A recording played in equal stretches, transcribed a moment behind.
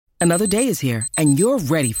Another day is here, and you're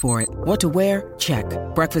ready for it. What to wear? Check.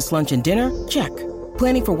 Breakfast, lunch, and dinner? Check.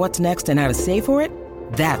 Planning for what's next and how to save for it?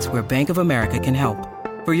 That's where Bank of America can help.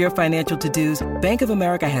 For your financial to-dos, Bank of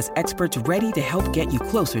America has experts ready to help get you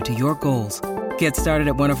closer to your goals. Get started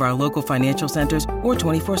at one of our local financial centers or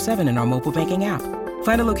 24/7 in our mobile banking app.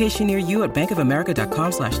 Find a location near you at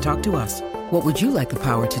bankofamerica.com/talktous. What would you like the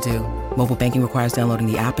power to do? Mobile banking requires downloading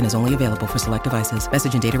the app and is only available for select devices.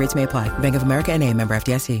 Message and data rates may apply. Bank of America N.A., member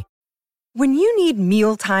FDIC. When you need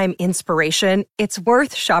mealtime inspiration, it's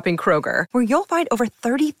worth shopping Kroger, where you'll find over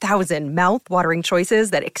 30,000 mouth-watering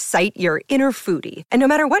choices that excite your inner foodie. And no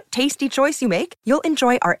matter what tasty choice you make, you'll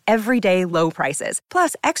enjoy our everyday low prices,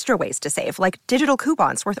 plus extra ways to save, like digital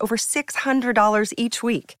coupons worth over $600 each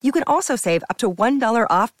week. You can also save up to $1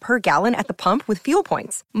 off per gallon at the pump with fuel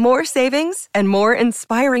points. More savings and more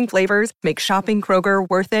inspiring flavors make shopping Kroger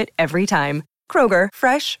worth it every time. Kroger,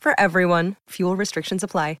 fresh for everyone. Fuel restrictions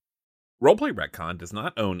apply. Roleplay Retcon does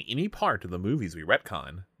not own any part of the movies we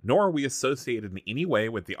retcon, nor are we associated in any way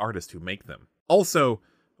with the artists who make them. Also,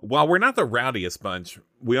 while we're not the rowdiest bunch,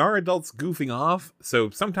 we are adults goofing off,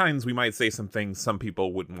 so sometimes we might say some things some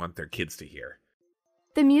people wouldn't want their kids to hear.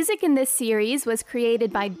 The music in this series was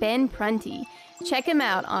created by Ben Prunty. Check him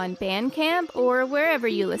out on Bandcamp or wherever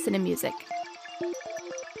you listen to music.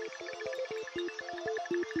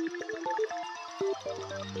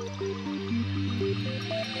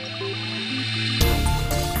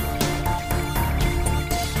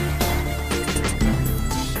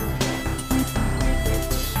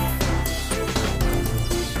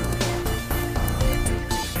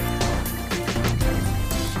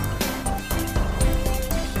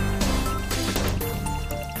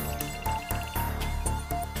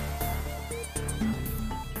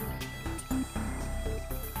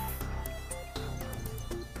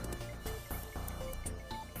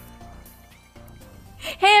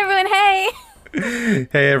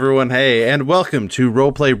 Hey everyone, hey, and welcome to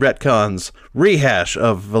Roleplay Retcon's rehash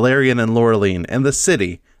of Valerian and Laureline and the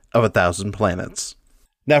City of 1,000 Planets.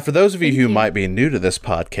 Now, for those of you who might be new to this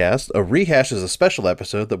podcast, a rehash is a special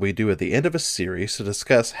episode that we do at the end of a series to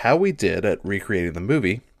discuss how we did at recreating the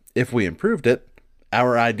movie, if we improved it,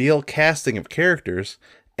 our ideal casting of characters,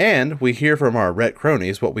 and we hear from our Ret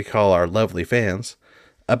cronies, what we call our lovely fans,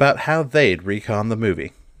 about how they'd recon the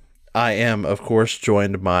movie. I am, of course,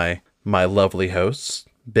 joined by my lovely hosts,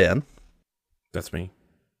 Ben. That's me.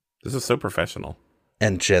 This is so professional.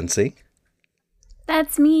 And Jency.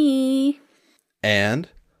 That's me. And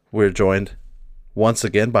we're joined once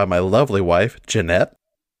again by my lovely wife, Jeanette.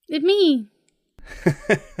 It's me.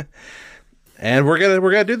 And we're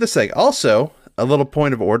gonna do this thing. Also, a little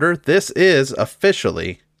point of order. This is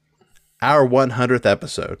officially our 100th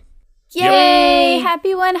episode. Yay!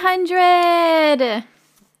 Happy 100!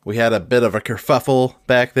 We had a bit of a kerfuffle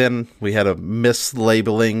back then. We had a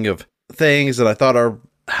mislabeling of things, and I thought our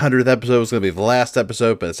 100th episode was going to be the last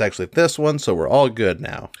episode, but it's actually this one, so we're all good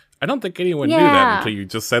now. I don't think anyone knew that until you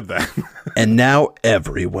just said that. And now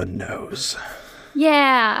everyone knows.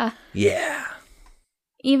 Yeah. Yeah.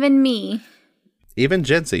 Even me. Even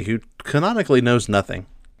Jency, who canonically knows nothing.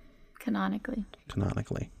 Canonically.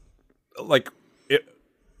 Like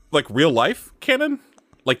real life canon?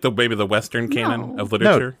 Like maybe the Western canon of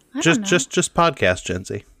literature? No, just podcast,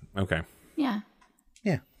 Jency. Okay. Yeah.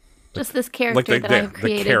 Yeah. Just this character that I've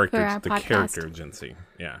created for our podcast. The character, Jency.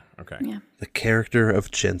 Yeah, okay. Yeah. The character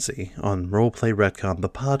of Jency on Roleplay Retcon, the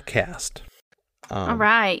podcast. All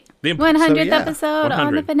right. 100th episode 100.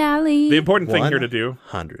 On the finale. The important thing here to do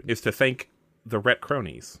 100 is to thank the Ret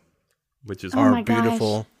cronies, which is our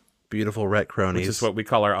beautiful Ret cronies. Which is what we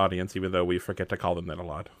call our audience, even though we forget to call them that a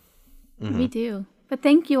lot. Mm-hmm. We do. But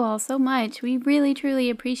thank you all so much. We really, truly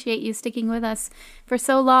appreciate you sticking with us for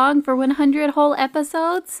so long, for 100 whole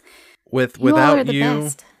episodes. Without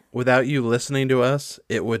you listening to us,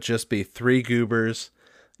 it would just be three goobers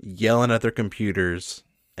yelling at their computers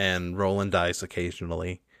and rolling dice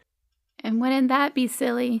occasionally. And wouldn't that be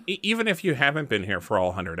silly? Even if you haven't been here for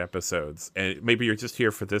all 100 episodes, and maybe you're just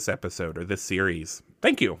here for this episode or this series,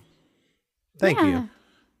 thank you. Thank you.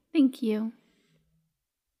 Thank you.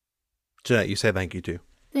 Jeanette, you say thank you too.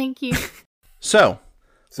 Thank you. So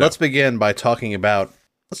let's begin by talking about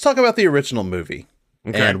the original movie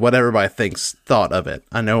and what everybody thought of it.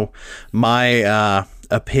 I know my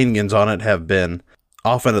opinions on it have been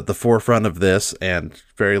often at the forefront of this and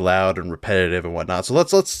very loud and repetitive and whatnot. So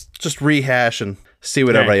let's just rehash and see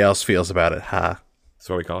what everybody else feels about it. That's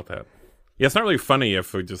what we call it that. Yeah, it's not really funny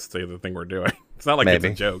if we just say the thing we're doing. It's not like it's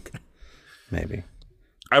a joke. Maybe.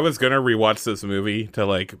 I was going to rewatch this movie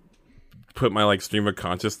to put my stream of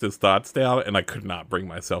consciousness thoughts down, and I could not bring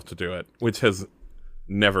myself to do it, which has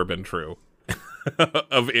never been true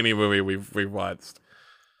of any movie we've watched.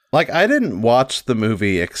 Like, I didn't watch the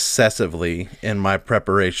movie excessively in my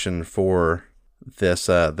preparation for this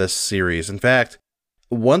series. In fact,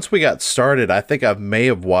 once we got started, I think I may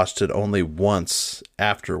have watched it only once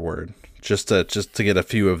afterward, just to get a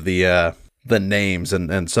few of the names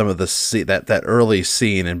and some of that early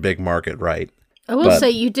scene in Big Market right. I will say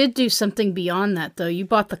you did do something beyond that, though. You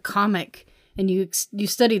bought the comic and you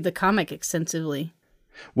studied the comic extensively.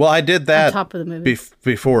 Well, I did that on top of the movie.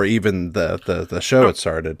 Before even the show had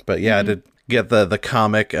started. But yeah, I did get the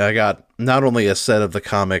comic. I got not only a set of the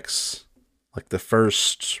comics, like the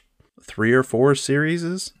first 3 or 4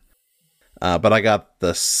 series, but I got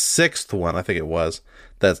the 6th one, I think it was,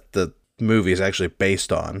 that the movie is actually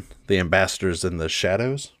based on, The Ambassadors in the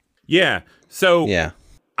Shadows. Yeah. So yeah.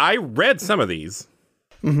 I read some of these,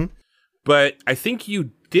 but I think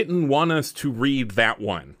you didn't want us to read that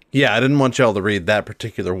one. Yeah, I didn't want y'all to read that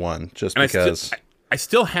particular one, just and because... I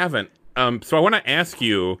still haven't. So I want to ask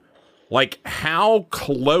you, like, how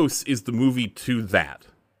close is the movie to that?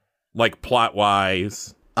 Like,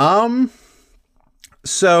 plot-wise?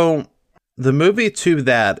 So, the movie to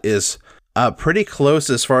that is pretty close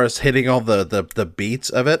as far as hitting all the beats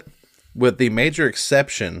of it, with the major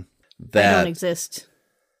exception that... They don't exist.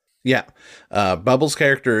 Yeah. Bubbles'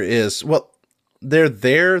 character is... Well,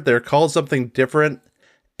 they're called something different,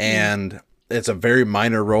 and it's a very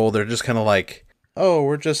minor role. They're just kind of like, oh,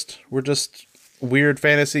 we're just weird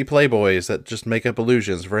fantasy playboys that just make up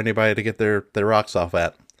illusions for anybody to get their rocks off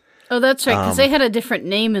at. Oh, that's right, because they had a different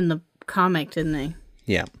name in the comic, didn't they?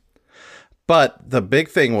 Yeah. But the big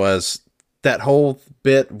thing was that whole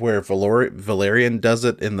bit where Valerian does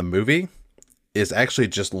it in the movie is actually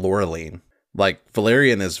just Laureline. Like,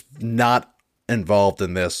 Valerian is not involved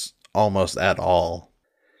in this almost at all.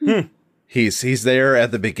 He's there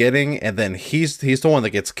at the beginning, and then he's the one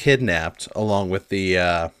that gets kidnapped along with the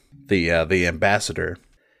ambassador,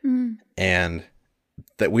 and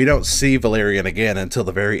that we don't see Valerian again until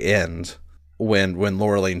the very end when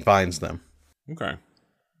Laureline finds them. Okay,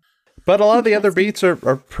 but a lot of the other beats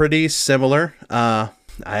are pretty similar.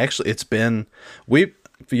 We've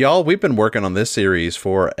been working on this series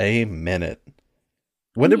for a minute.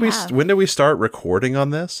 When did we start recording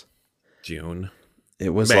on this? June.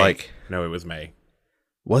 It was May. No, it was May.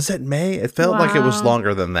 Was it May? It felt like it was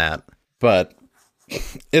longer than that, but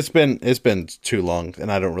it's been too long,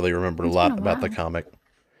 and I don't really remember a lot about the comic.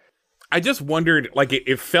 I just wondered, like,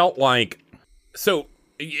 it felt like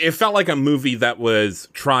a movie that was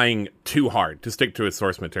trying too hard to stick to its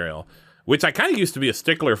source material, which I kind of used to be a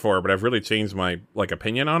stickler for, but I've really changed my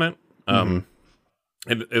opinion on it. And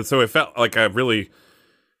so it felt like I really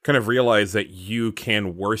kind of realized that you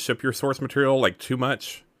can worship your source material like too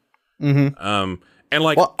much.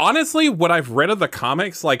 Honestly, what I've read of the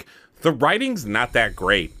comics, like, the writing's not that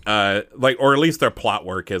great. Or at least their plot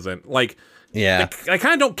work isn't. Like, yeah, I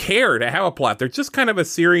kind of don't care to have a plot. They're just kind of a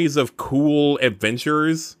series of cool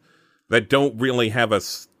adventures that don't really have a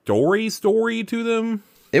story to them.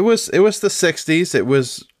 It was the 60s. It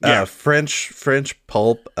was French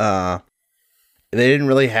pulp. They didn't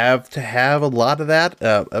really have to have a lot of that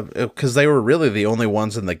because they were really the only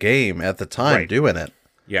ones in the game at the time doing it.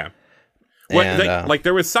 Yeah. Well,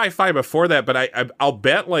 there was sci-fi before that, but I'll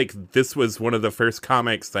bet like this was one of the first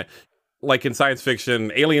comics that, like, in science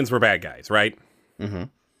fiction, aliens were bad guys, right?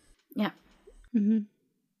 Yeah. And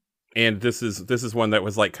this is one that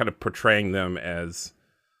was like kind of portraying them as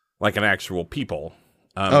like an actual people.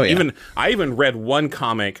 I even read one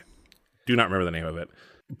comic, do not remember the name of it,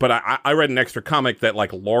 but I read an extra comic that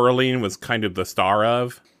like Laureline was kind of the star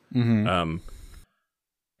of. And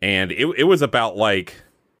it was about like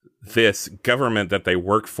this government that they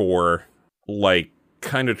work for, like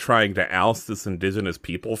kind of trying to oust this indigenous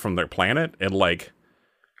people from their planet, and like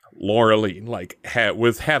Laureline like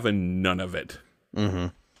was having none of it.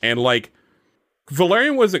 And like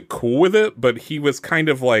Valerian wasn't cool with it, but he was kind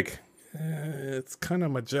of like, it's kind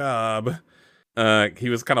of my job. He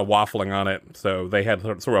was kind of waffling on it, so they had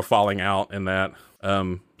sort of falling out in that.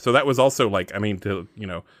 So that was also like, I mean, to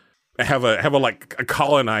have a like a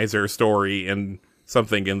colonizer story and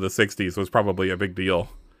something in the 60s was probably a big deal.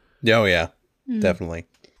 Oh yeah, definitely.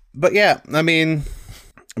 But yeah, I mean,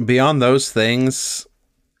 beyond those things,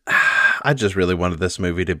 I just really wanted this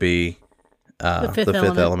movie to be the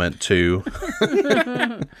Fifth Element 2.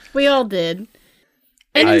 We all did.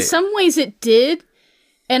 And in some ways it did.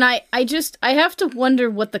 And I have to wonder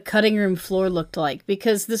what the cutting room floor looked like,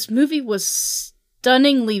 because this movie was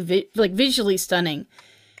stunningly, visually stunning.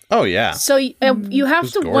 Oh, yeah. So you have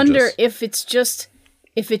to wonder if it's just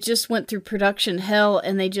if it just went through production hell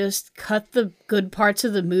and they just cut the good parts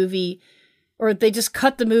of the movie, or they just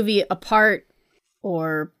cut the movie apart,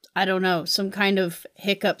 or I don't know, some kind of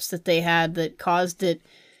hiccups that they had that caused it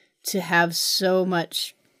to have so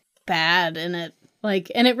much bad in it.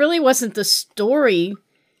 Like, and it really wasn't the story.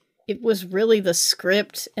 It was really the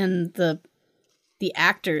script and the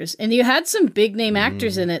actors. And you had some big name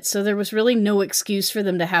actors in it, so there was really no excuse for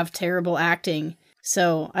them to have terrible acting.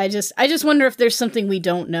 So I just wonder if there's something we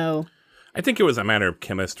don't know. I think it was a matter of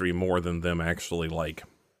chemistry more than them actually, like,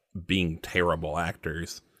 being terrible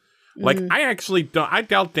actors. Like, I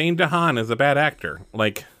doubt Dane DeHaan is a bad actor.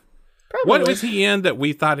 Like, Probably. What was he in that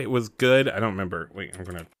we thought it was good? I don't remember. Wait,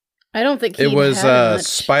 I don't think he it was much.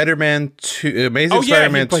 Spider-Man 2, Amazing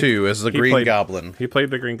Spider-Man 2 as the Green Goblin. He played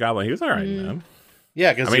the Green Goblin. He was all right, man.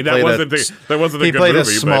 Yeah, because that wasn't a good movie. He played a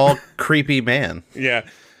small, creepy man. Yeah.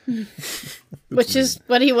 Which is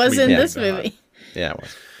what he was in this movie. Yeah, it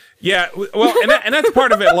was. Yeah, well, and that's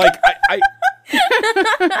part of it. Like,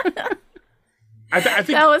 I think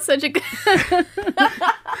that was such a good...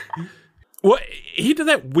 Well, he did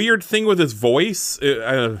that weird thing with his voice.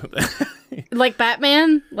 Like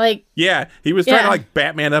Batman? Like, yeah, he was trying to like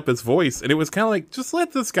Batman up his voice, and it was kind of like, just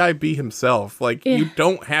let this guy be himself. Like, you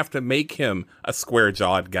don't have to make him a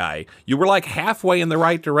square-jawed guy. You were like halfway in the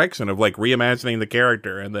right direction of like reimagining the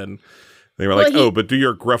character, and then they were like, but do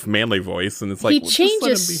your gruff manly voice, and it's like, just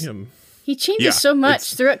let him be him. He changes so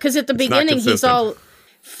much throughout, because at the beginning he's all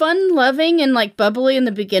fun-loving and like bubbly in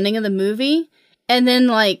the beginning of the movie, and then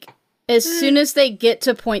like as soon as they get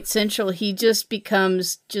to Point Central, he just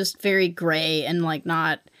becomes just very gray and like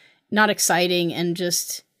not exciting, and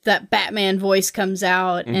just that Batman voice comes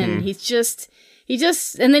out, and he just,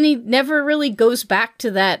 and then he never really goes back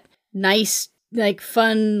to that nice, like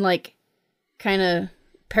fun, like kind of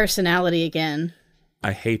personality again.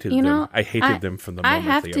 I hated them. I hated them from the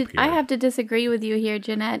moment they appeared. I have to disagree with you here,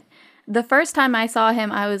 Jeanette. The first time I saw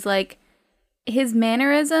him, I was like, his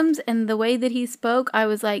mannerisms and the way that he spoke, I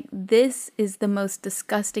was like, this is the most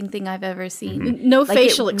disgusting thing I've ever seen. No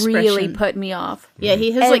facial expression. Really put me off. Yeah,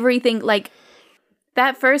 he has everything. Like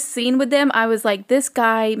that first scene with them, I was like, this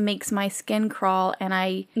guy makes my skin crawl, and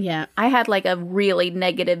I had like a really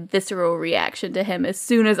negative, visceral reaction to him as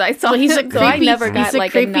soon as I saw him. He's a creepy, I never got he's a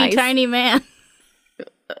like creepy a nice, tiny man.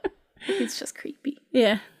 He's just creepy.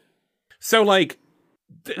 Yeah. So like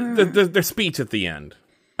the speech at the end.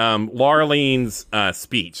 Laureline's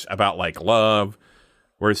speech about like love,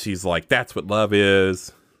 where she's like, that's what love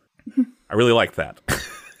is. I really like that.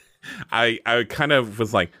 I kind of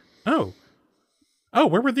was like, oh,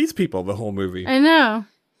 where were these people the whole movie? I know.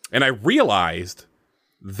 And I realized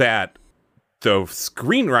that the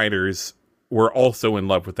screenwriters were also in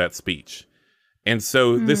love with that speech. And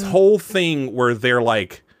so this whole thing where they're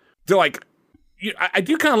like, I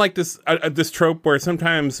do kind of like this this trope where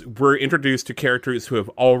sometimes we're introduced to characters who have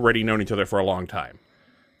already known each other for a long time.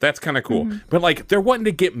 That's kind of cool. But like, they're wanting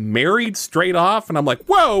to get married straight off, and I'm like,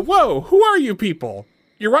 whoa, who are you people?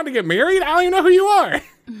 You're wanting to get married? I don't even know who you are.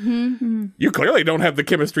 You clearly don't have the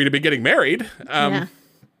chemistry to be getting married. I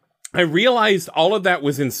realized all of that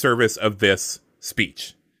was in service of this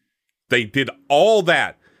speech. They did all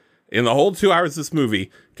that in the whole 2 hours of this movie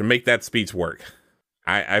to make that speech work.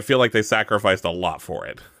 I feel like they sacrificed a lot for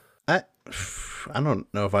it. I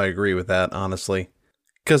don't know if I agree with that, honestly.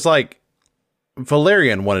 Because, like,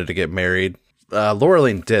 Valerian wanted to get married.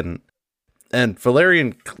 Laureline didn't. And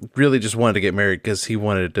Valerian really just wanted to get married because he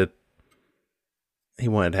wanted to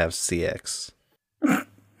have CX.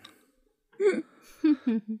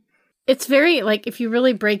 It's very, like, if you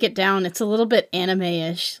really break it down, it's a little bit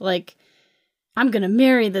anime-ish. Like, I'm gonna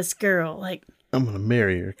marry this girl. Like, I'm gonna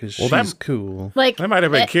marry her because she's cool. Like, that might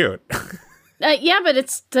have been cute. Yeah, but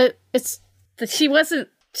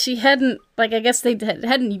she hadn't, like, I guess they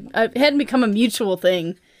hadn't become a mutual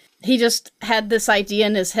thing. He just had this idea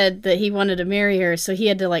in his head that he wanted to marry her, so he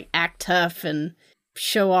had to, like, act tough and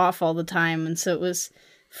show off all the time. And so it was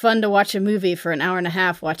fun to watch a movie for an hour and a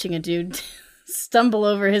half watching a dude stumble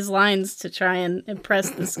over his lines to try and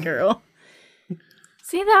impress this girl.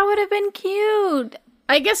 See, that would have been cute.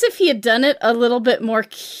 I guess if he had done it a little bit more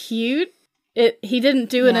cute, he didn't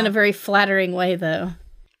do it in a very flattering way, though.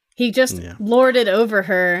 He just lorded over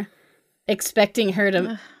her, expecting her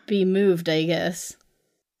to be moved, I guess.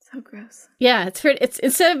 So gross. Yeah, it's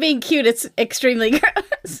instead of being cute, it's extremely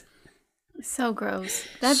gross. So gross.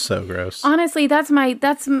 That's so gross. Honestly, that's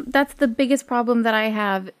the biggest problem that I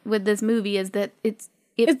have with this movie, is that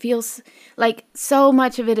it feels like so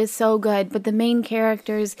much of it is so good, but the main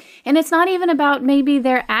characters, and it's not even about maybe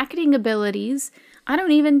their acting abilities. I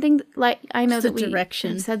don't even think, like, I know that we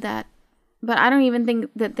direction. said that. but I don't even think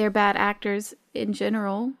that they're bad actors in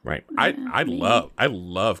general. Right. I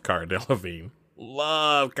love Cara Delevingne.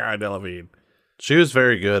 Love Cara Delevingne. She was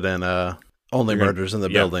very good in Only Murders in the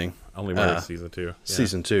Building. Only Murders season 2. Yeah.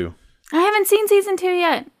 Season 2. I haven't seen season 2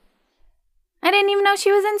 yet. I didn't even know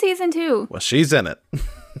she was in season 2. Well, she's in it.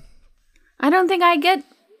 I don't think I get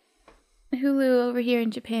Hulu over here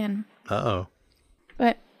in Japan. Uh-oh.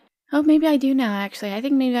 But, maybe I do now, actually. I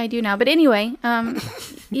think maybe I do now. But anyway, yeah.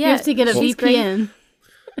 You have to get a VPN.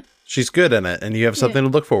 She's good in it, and you have something to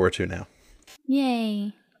look forward to now.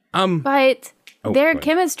 Yay. But their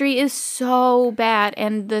chemistry is so bad,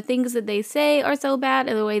 and the things that they say are so bad,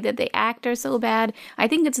 and the way that they act are so bad. I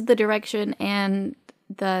think it's the direction and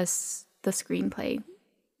the screenplay.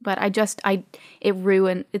 But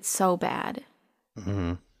it's so bad.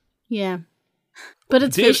 Mm-hmm. Yeah. But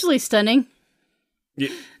it's visually stunning.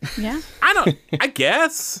 Yeah. I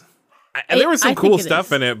guess. There was some cool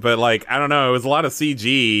stuff in it, but like, I don't know, it was a lot of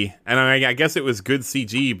CG, and I guess it was good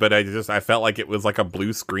CG, but I felt like it was like a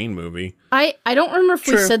blue screen movie. I don't remember if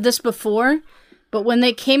we said this before, but when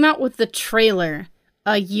they came out with the trailer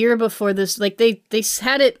a year before this, like they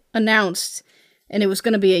had it announced, and it was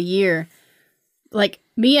going to be a year. Like,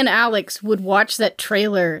 me and Alex would watch that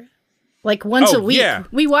trailer like once a week. Yeah.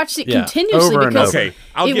 We watched it continuously because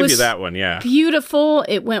I'll give you that one, yeah. Beautiful.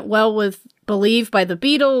 It went well with Believe by the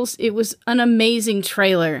Beatles. It was an amazing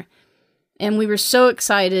trailer. And we were so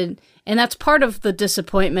excited. And that's part of the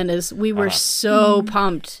disappointment is we were so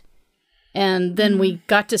pumped. And then we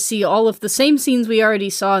got to see all of the same scenes we already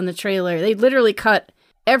saw in the trailer. They literally cut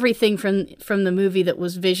everything from the movie that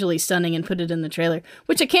was visually stunning and put it in the trailer,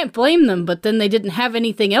 which I can't blame them, but then they didn't have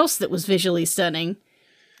anything else that was visually stunning.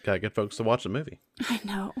 Gotta get folks to watch the movie. I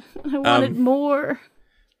know. I wanted more.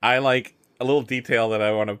 I like a little detail that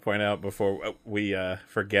I want to point out before we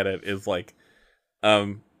forget it is like,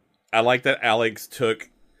 I like that Alex took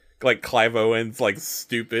like Clive Owen's like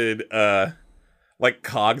stupid like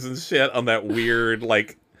cogs and shit on that weird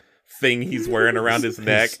like thing he's wearing around his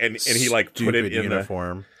neck, and he like put it in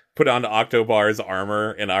uniform. Put on Octobar's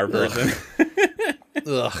armar in our version.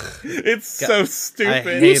 Ugh. It's so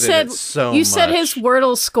stupid. You said his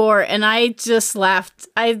Wordle score, and I just laughed.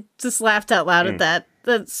 I just laughed out loud at that.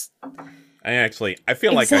 That's I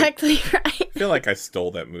feel like exactly right. I feel like I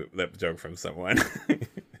stole that joke from someone.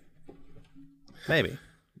 Maybe.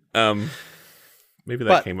 Maybe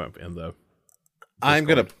that came up in the. I'm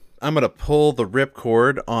gonna pull the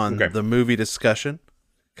ripcord on the movie discussion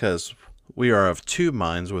because we are of two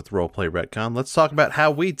minds with Roleplay Retcon. Let's talk about how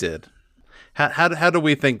we did. How do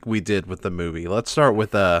we think we did with the movie? Let's start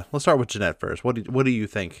with Jeanette first. What do you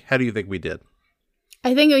think? How do you think we did?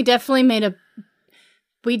 I think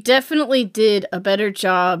we definitely did a better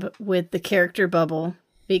job with the character bubble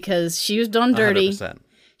because she was done dirty. 100%.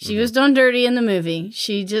 She was done dirty in the movie.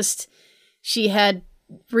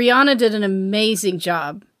 Rihanna did an amazing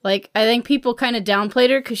job. Like, I think people kind of downplayed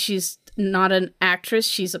her because she's not an actress.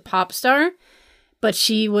 She's a pop star. But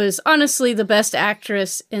she was honestly the best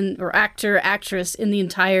actress in the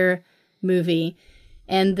entire movie.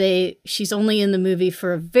 And she's only in the movie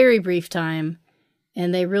for a very brief time.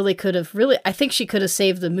 And they really could have I think she could have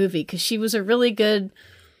saved the movie because she was a really good,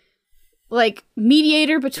 like,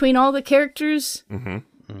 mediator between all the characters. Mm-hmm.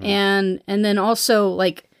 Mm-hmm. And then also,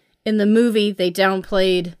 like, in the movie, they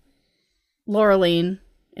downplayed Laureline,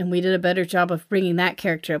 and we did a better job of bringing that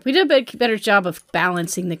character up. We did a better job of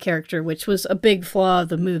balancing the character, which was a big flaw of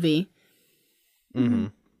the movie. Mm-hmm.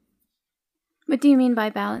 What do you mean by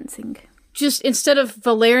balancing? Just instead of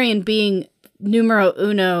Valerian being numero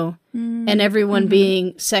uno and everyone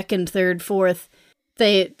being second, third, fourth,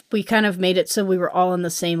 we kind of made it so we were all on the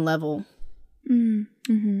same level.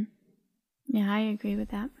 Mm-hmm. Yeah, I agree with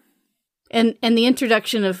that. And the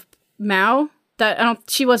introduction of Mao,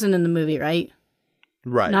 she wasn't in the movie, right?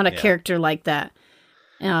 Right. Not a character like that.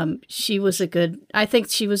 I think she was a good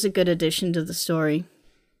addition to the story.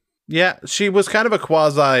 Yeah, she was kind of a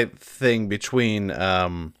quasi thing between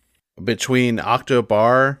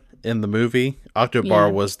Octobar in the movie.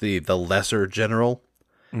 Octobar was the lesser general,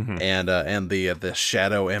 and the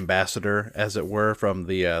shadow ambassador, as it were, from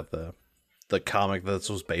the comic that this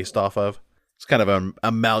was based off of. It's kind of an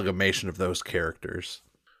amalgamation of those characters.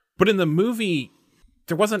 But in the movie,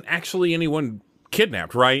 there wasn't actually anyone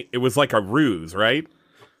kidnapped, right? It was like a ruse, right?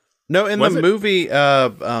 No, in the movie,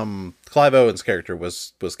 Clive Owen's character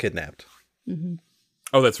was kidnapped. Mm-hmm.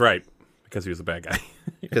 Oh, that's right, because he was a bad guy.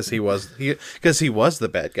 because he was the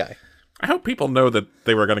bad guy. I hope people know that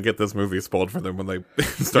they were going to get this movie spoiled for them when they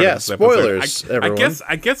started. Yeah, this spoilers. episode.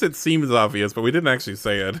 I guess it seems obvious, but we didn't actually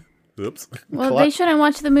say it. Oops. Well, they shouldn't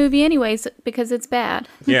watch the movie anyways because it's bad.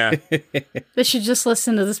 Yeah. They should just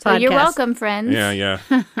listen to this So podcast. you're welcome, friends. Yeah.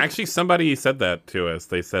 Actually, somebody said that to us.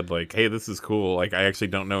 They said, like, hey, this is cool. Like, I actually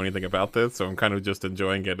don't know anything about this, so I'm kind of just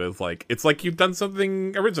enjoying it as, like, it's like you've done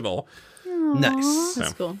something original. Nice.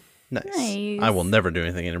 That's cool. Nice. I will never do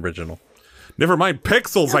anything original. Never mind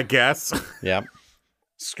pixels, I guess. Yep.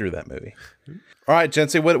 Screw that movie. All right,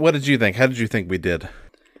 Jency, what did you think? How did you think we did?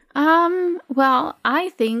 Well, I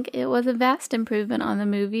think it was a vast improvement on the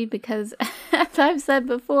movie because, as I've said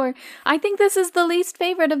before, I think this is the least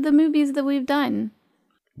favorite of the movies that we've done.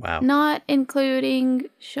 Wow. Not including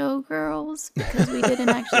Showgirls, because we didn't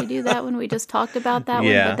actually do that when we just talked about that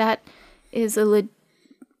one, but that is a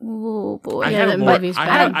oh boy.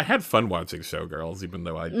 I had fun watching Showgirls, even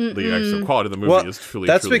though the actual quality of the movie is truly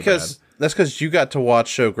bad. That's because you got to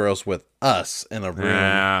watch Showgirls with us in a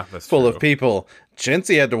room full of people.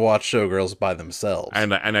 Jency had to watch Showgirls by themselves.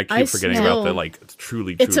 And I keep forgetting about the like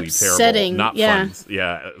truly upsetting. Terrible, not fun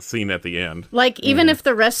scene at the end. Like even if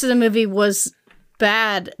the rest of the movie was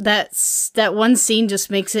bad, that one scene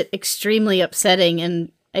just makes it extremely upsetting,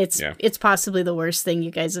 and it's possibly the worst thing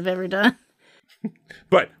you guys have ever done.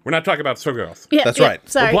 But we're not talking about Showgirls. Yeah, that's right.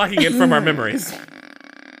 Sorry. We're blocking it from our memories.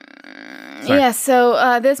 Sorry. Yeah,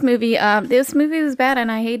 so this movie was bad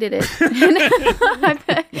and I hated it.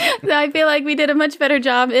 I feel like we did a much better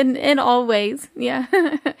job in all ways. Yeah.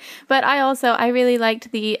 But I really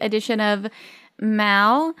liked the addition of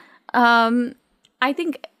Mal. I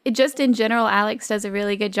think just in general, Alex does a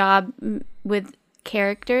really good job with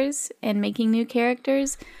characters and making new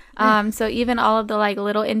characters. So even all of the like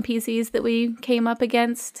little NPCs that we came up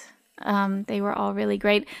against, they were all really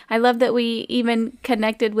great. I love that we even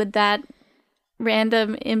connected with that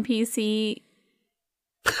random NPC.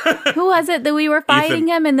 Who was it that we were fighting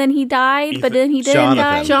him and then he died, but then he didn't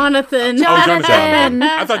die? Jonathan. Jonathan.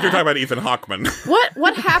 I thought you were talking about Ethan Hawkeman.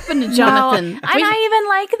 What happened to Jonathan? No. And I even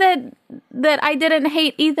like that I didn't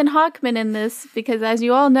hate Ethan Hawkeman in this because, as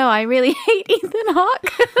you all know, I really hate Ethan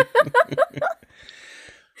Hawke.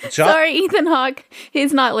 Sorry, Ethan Hawke.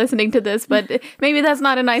 He's not listening to this, but maybe that's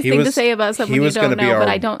not a nice thing to say about someone you don't know. But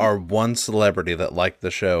I don't. Our one celebrity that liked the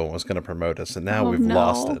show and was going to promote us, and now we've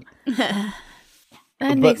lost it.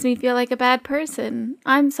 That makes me feel like a bad person.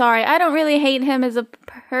 I'm sorry. I don't really hate him as a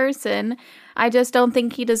person. I just don't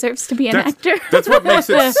think he deserves to be an actor. That's what makes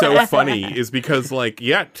it so funny, is because, like,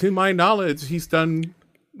 to my knowledge, he's done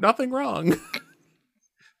nothing wrong.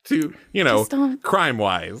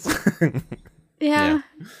 Crime-wise. Yeah.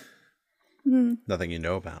 Nothing you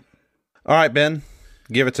know about. All right, Ben,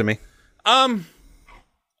 give it to me. I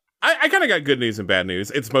kind of got good news and bad news.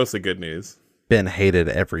 It's mostly good news. Ben hated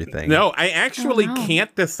everything. No, I actually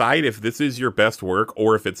can't decide if this is your best work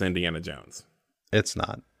or if it's Indiana Jones. It's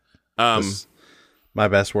not. My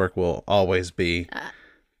best work will always be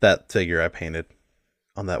that figure I painted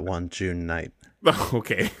on that one June night.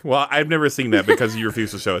 Okay. Well, I've never seen that because you refuse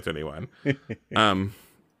to show it to anyone.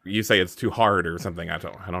 You say it's too hard or something. I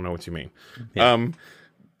don't know what you mean. Yeah.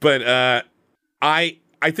 But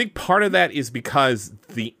I think part of that is because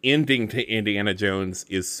the ending to Indiana Jones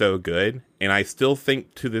is so good. And I still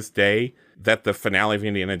think to this day that the finale of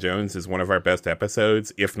Indiana Jones is one of our best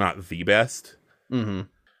episodes, if not the best. Mm-hmm.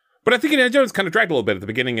 But I think Indiana Jones kind of dragged a little bit at the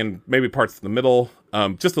beginning and maybe parts of the middle,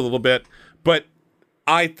 just a little bit. But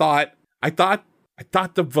I thought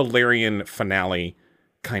the Valerian finale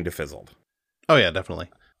kind of fizzled. Oh yeah, definitely.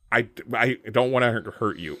 I don't want to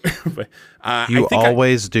hurt you, but you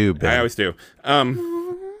always do, Ben. I always do.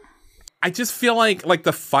 I just feel like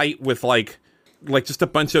the fight with like just a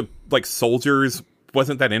bunch of like soldiers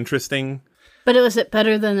wasn't that interesting. But was it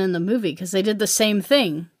better than in the movie? Because they did the same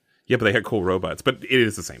thing. Yeah, but they had cool robots. But it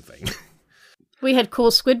is the same thing. We had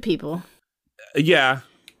cool squid people. Yeah.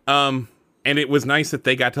 And it was nice that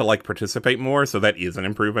they got to like participate more, so that is an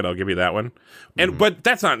improvement. I'll give you that one. And but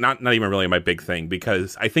that's not even really my big thing,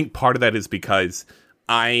 because I think part of that is because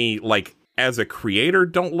I like as a creator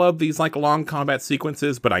don't love these like long combat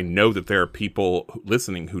sequences, but I know that there are people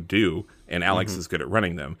listening who do, and Alex is good at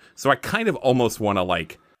running them. So I kind of almost want to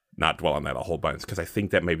like not dwell on that a whole bunch, because I think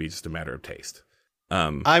that may be just a matter of taste.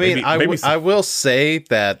 I will say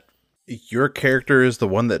that your character is the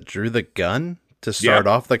one that drew the gun to start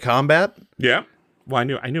off the combat. Yeah. Well,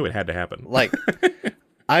 I knew it had to happen. Like,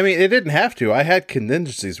 I mean, it didn't have to. I had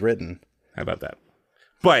contingencies written. How about that?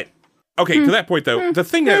 But, okay, to that point, though, the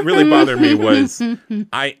thing that really bothered me was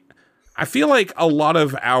I feel like a lot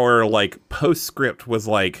of our, like, postscript was,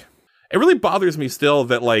 like, it really bothers me still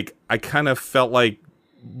that, like, I kind of felt like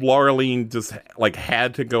Laureline just, like,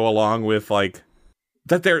 had to go along with, like,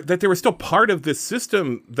 that there was still part of this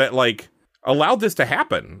system that, like, allowed this to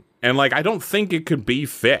happen. and like I don't think it could be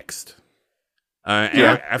fixed. And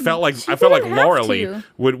Yeah. I felt like She didn't have Laura to. Lee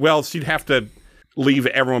would. Well, she'd have to leave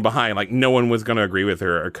everyone behind. Like no one was going to agree with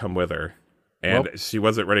her or come with her, and Well- she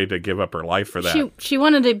wasn't ready to give up her life for that. She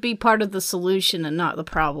wanted to be part of the solution and not the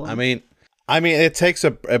problem. I mean, it takes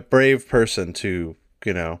a brave person to,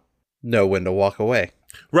 know when to walk away.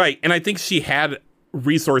 Right, and I think she had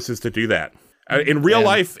resources to do that. In real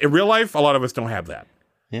life, a lot of us don't have that.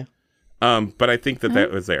 Yeah. But I think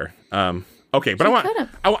that was there. Okay, but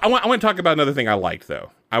I want to talk about another thing I liked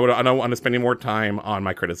though. I don't want to spend any more time on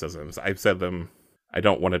my criticisms. I've said them. I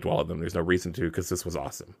don't want to dwell on them. There's no reason to because this was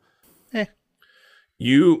awesome.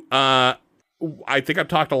 I think I've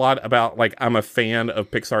talked a lot about like I'm a fan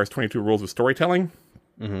of Pixar's 22 Rules of Storytelling.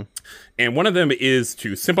 Mm-hmm. And one of them is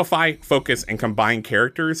to simplify, focus, and combine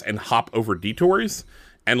characters and hop over detours.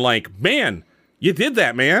 And like, man, you did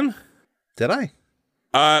that, man. Did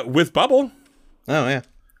I? With Bubble. Oh, yeah.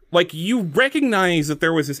 Like, you recognize that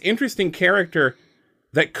there was this interesting character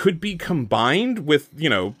that could be combined with,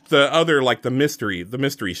 the other, like, the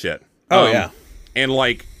mystery shit. Oh, yeah. And,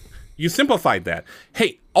 like, you simplified that.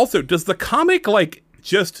 Hey, also, does the comic, like,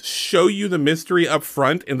 just show you the mystery up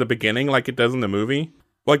front in the beginning like it does in the movie?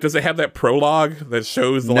 Like, does it have that prologue that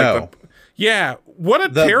shows the, No. like, yeah, what a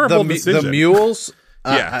terrible decision. The mules,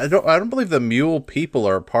 Yeah. I don't believe the mule people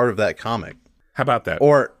are part of that comic. How about that?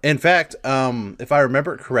 Or, in fact, if I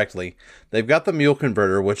remember it correctly, they've got the mule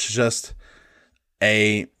converter, which is just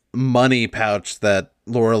a money pouch that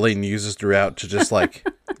Laura Lean uses throughout to just, like,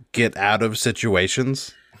 get out of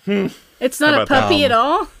situations. it's not a about that? puppy at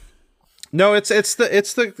all. No, it's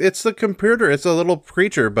the computer. It's a little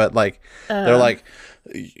creature, but, like, they're like,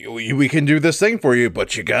 we can do this thing for you,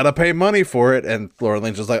 but you gotta pay money for it. And Laura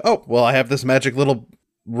Lean's just like, oh, well, I have this magic little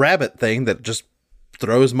rabbit thing that just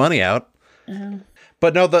throws money out.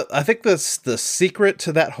 But no, I think the secret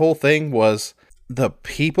to that whole thing was the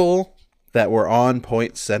people that were on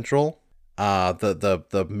Point Central,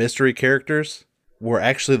 the mystery characters, were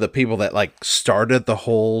actually the people that like started the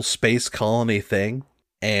whole space colony thing,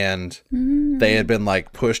 and they had been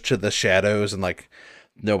like pushed to the shadows, and like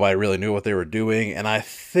nobody really knew what they were doing. And I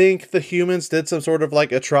think the humans did some sort of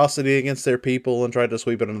like atrocity against their people and tried to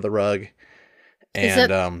sweep it under the rug.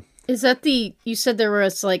 And Is that you said there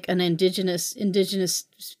was like an indigenous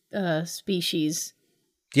species?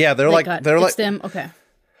 yeah, It's them. Okay.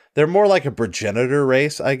 they're more like a progenitor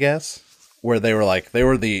race, I guess, where they were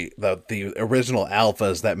the original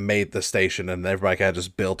alphas that made the station, and everybody kind of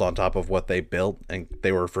just built on top of what they built, and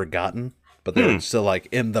they were forgotten, but they were still like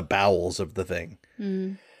in the bowels of the thing.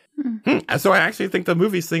 So I actually think the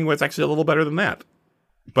movie's thing was actually a little better than that.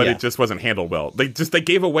 But Yeah. it just wasn't handled well. They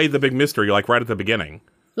gave away the big mystery, like, right at the beginning.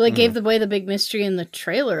 Well, they gave away the big mystery in the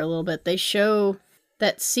trailer a little bit. They show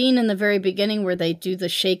that scene in the very beginning where they do the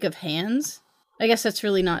shake of hands. I guess that's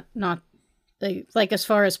really not like as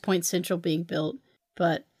far as Point Central being built.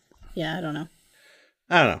 But yeah, I don't know.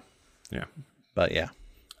 I don't know, Yeah. but yeah.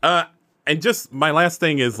 And just my last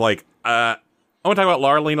thing is, like, I want to talk about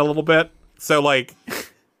Laura Lean a little bit. So, like,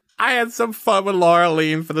 I had some fun with Laura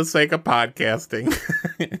Lean for the sake of podcasting.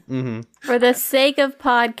 For the sake of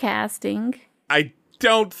podcasting. I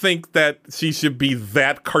don't think that she should be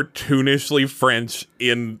that cartoonishly French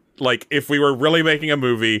in, like, if we were really making a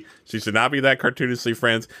movie, she should not be that cartoonishly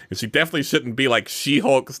French, and she definitely shouldn't be, like,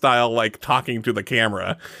 She-Hulk style, like, talking to the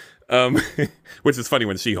camera, which is funny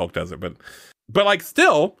when She-Hulk does it, but, like,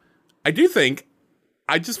 still, I do think,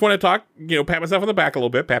 I just want to talk, pat myself on the back a little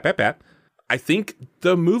bit, pat. I think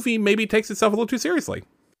the movie maybe takes itself a little too seriously.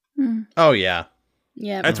 Oh yeah,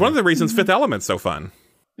 Yeah. That's one of the reasons Fifth Element's so fun.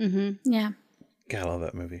 Yeah. God, I love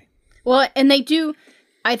that movie. Well, and they do.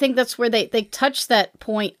 I think that's where they touch that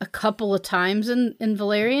point a couple of times in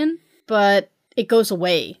Valerian, but it goes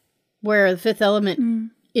away. Where the Fifth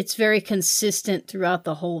Element, it's very consistent throughout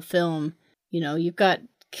the whole film. You've got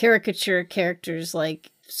caricature characters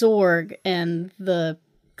like Zorg and the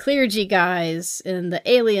clergy guys and the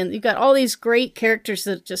alien. You've got all these great characters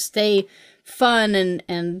that just stay fun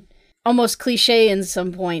and almost cliche in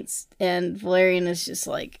some points. And Valerian is just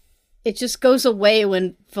like, it just goes away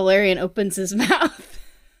when Valerian opens his mouth.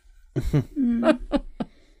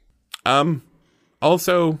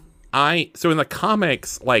 Also, so in the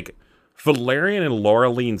comics, like, Valerian and Laura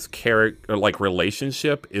Lean's character, like,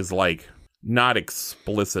 relationship is, like, not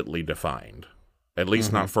explicitly defined. At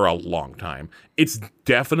least not for a long time. It's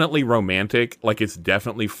definitely romantic, like, it's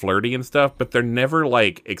definitely flirty and stuff, but they're never,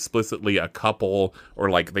 like, explicitly a couple, or,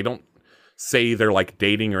 like, they don't say they're, like,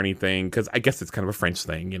 dating or anything, because I guess it's kind of a French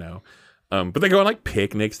thing, But they go on, like,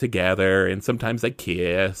 picnics together, and sometimes they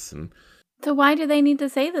kiss, and So why do they need to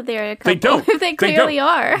say that they're a couple? They don't. If they clearly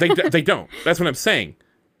are. They don't. That's what I'm saying.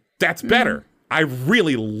 That's better. I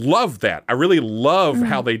really love that. I really love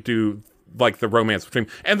how they do like the romance between,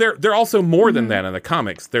 and they're also more than that in the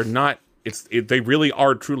comics. They're not. They really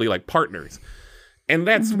are truly like partners, and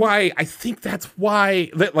that's why I think that's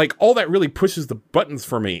why that like all that really pushes the buttons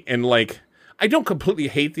for me. And like I don't completely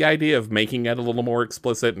hate the idea of making it a little more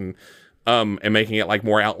explicit and making it like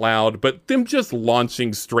more out loud, but them just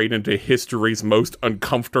launching straight into history's most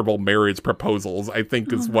uncomfortable marriage proposals, I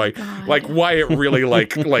think is why it really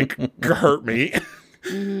like hurt me.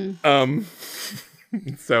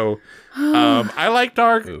 So I liked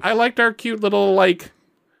our cute little like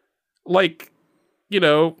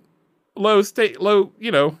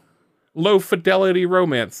low fidelity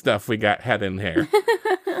romance stuff we had in here.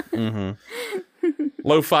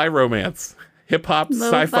 Lo-fi romance. Hip-hop,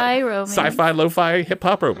 sci-fi, lo-fi,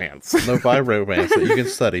 hip-hop romance. Lo-fi romance that you can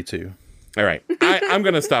study too. All right. I'm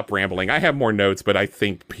going to stop rambling. I have more notes, but I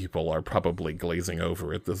think people are probably glazing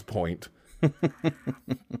over at this point.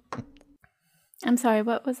 I'm sorry,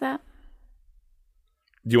 what was that?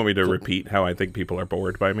 Do you want me to repeat how I think people are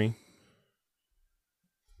bored by me?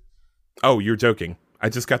 Oh, you're joking. I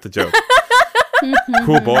just got the joke.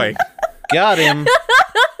 Cool boy. Got him.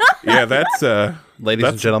 Yeah, that's... Ladies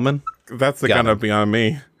and gentlemen. That's the kind of beyond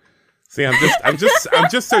me. See, I'm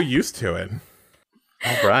just so used to it.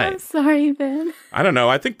 All right. I'm sorry, Ben. I don't know.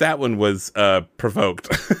 I think that one was provoked.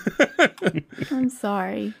 I'm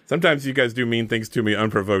sorry. Sometimes you guys do mean things to me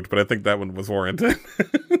unprovoked, but I think that one was warranted.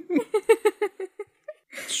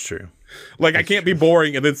 It's true. Like I can't be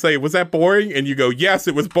boring and then say, "Was that boring?" And you go, "Yes,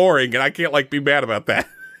 it was boring," and I can't like be mad about that.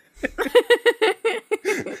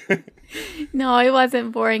 No, it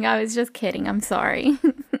wasn't boring. I was just kidding. I'm sorry.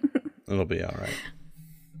 It'll be all right.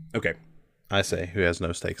 Okay. I say, who has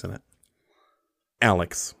no stakes in it?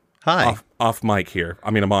 Alex. Hi. Off mic here.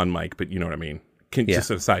 I mean, I'm on mic, but you know what I mean.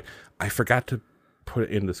 Just aside, I forgot to put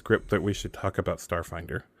in the script that we should talk about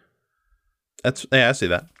Starfinder. I see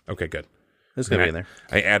that. Okay, good. It's going to be in there.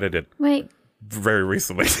 I added it. Wait. Very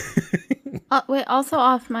recently. Wait, also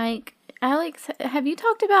off mic. Alex, have you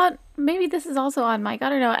talked about, maybe this is also on mic, I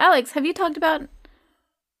don't know. Alex, have you talked about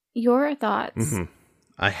your thoughts?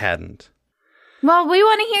 I hadn't. Well, we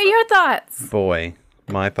want to hear your thoughts. Boy,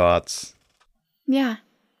 my thoughts. Yeah.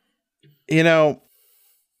 You know,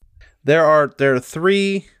 there are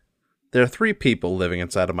three people living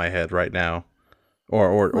inside of my head right now,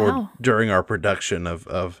 or during our production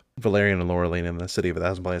of Valerian and Laureline in the City of a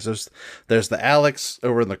Thousand Planets. There's the Alex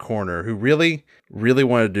over in the corner who really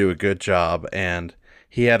wanted to do a good job, and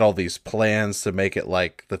he had all these plans to make it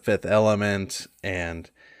like The Fifth Element, and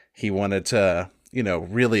he wanted to,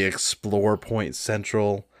 really explore Point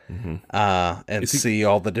Central, and see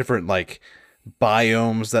all the different like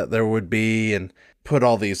biomes that there would be, and put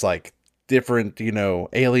all these like different,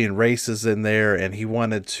 alien races in there, and he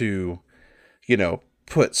wanted to,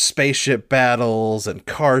 put spaceship battles and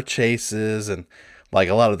car chases and like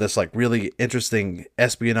a lot of this like really interesting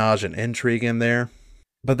espionage and intrigue in there.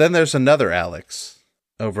 But then there's another Alex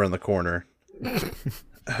over in the corner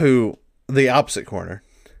the opposite corner,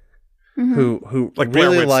 who like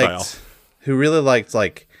really liked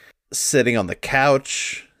like sitting on the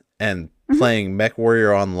couch and playing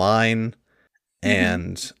MechWarrior Online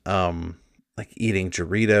and like eating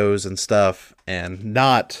Doritos and stuff and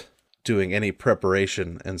not doing any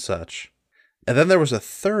preparation and such. And then there was a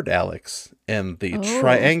third Alex in the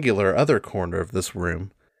triangular other corner of this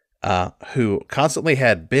room, who constantly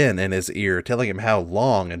had Ben in his ear telling him how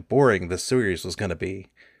long and boring this series was going to be.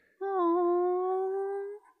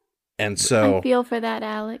 Aww. And so I feel for that,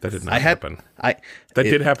 Alex. That did not happen. That it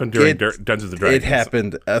did happen during Dungeons & Dragons. It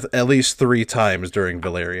happened at least 3 times during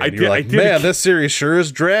Valerian. You're like, man, this series sure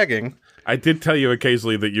is dragging. I did tell you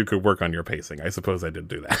occasionally that you could work on your pacing. I suppose I did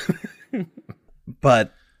do that.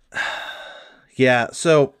 But yeah,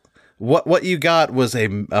 so what you got was a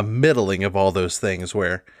middling of all those things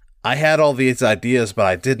where I had all these ideas, but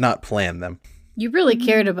I did not plan them. You really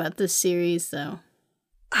cared about this series, though.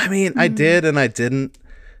 I mean, I did and I didn't,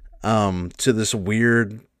 to this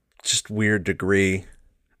weird degree.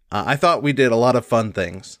 I thought we did a lot of fun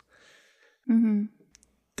things.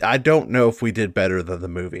 I don't know if we did better than the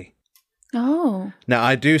movie. Oh. Now,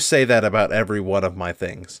 I do say that about every one of my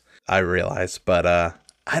things, I realize, but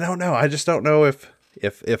I don't know. I just don't know if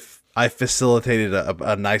I facilitated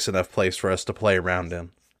a nice enough place for us to play around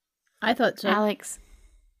in. I thought so. Alex,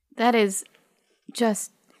 that is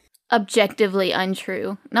just objectively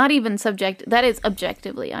untrue. Not even subjective. That is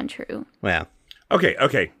objectively untrue. Yeah.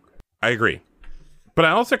 Okay. I agree. But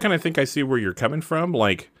I also kind of think I see where you're coming from,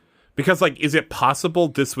 like, Because, like, is it possible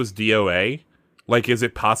this was DOA? Like, is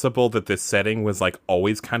it possible that this setting was, like,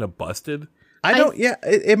 always kind of busted?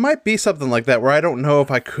 It might be something like that where I don't know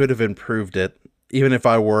if I could have improved it, even if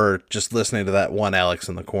I were just listening to that one Alex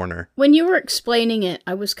in the corner. When you were explaining it,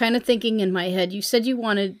 I was kind of thinking in my head, you said you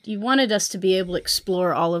wanted us to be able to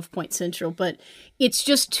explore all of Point Central, but it's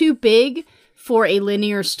just too big for a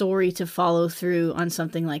linear story to follow through on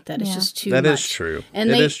something like that. It's just too much. That is true.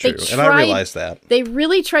 And it is true. And I realize that. They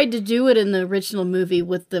really tried to do it in the original movie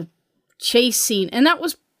with the chase scene, and that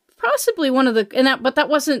was possibly one of the but that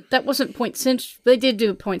wasn't Point Central. They did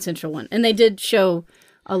do a Point Central one, and they did show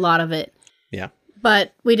a lot of it. Yeah.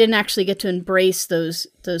 But we didn't actually get to embrace those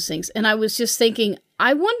things. And I was just thinking,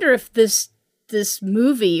 I wonder if this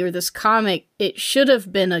movie or this comic, it should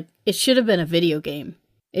have been a video game.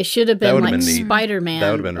 It should have been like Spider-Man.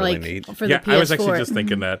 That would have been really neat. For the PS4. I was actually just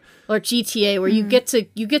thinking that. Or GTA, where you get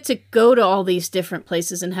to go to all these different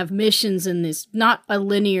places and have missions in this, not a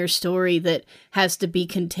linear story that has to be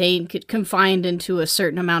confined into a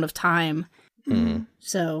certain amount of time. Mm.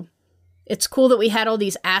 So it's cool that we had all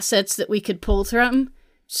these assets that we could pull from,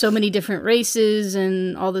 so many different races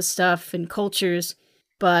and all this stuff and cultures.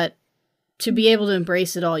 But to be able to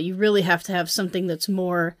embrace it all, you really have to have something that's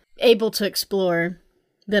more able to explore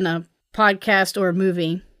than a podcast or a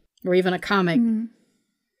movie or even a comic. Mm-hmm.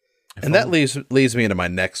 And that leads me into my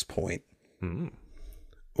next point,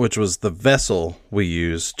 which was the vessel we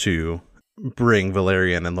used to bring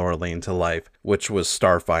Valerian and Laureline to life, which was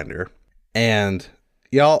Starfinder. And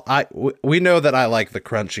y'all, we know that I like the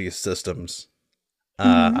crunchy systems.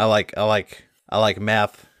 I like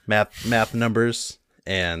math numbers,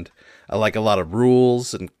 and I like a lot of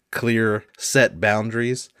rules and clear set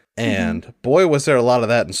boundaries. And boy, was there a lot of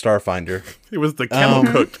that in Starfinder. It was the kettle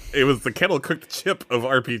cooked. It was the kettle cooked chip of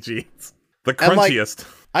RPGs. The crunchiest.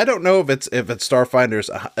 I don't know if it's Starfinder's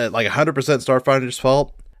like 100% Starfinder's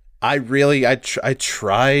fault. I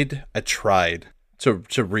tried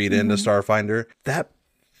to read into Starfinder. That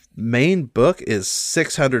main book is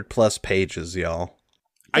 600 plus pages, y'all.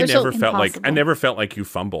 I never felt like you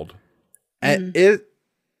fumbled. And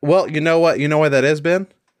well, you know what? You know why that has been?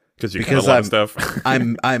 Because a lot of stuff.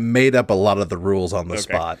 I made up a lot of the rules on the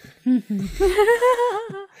spot.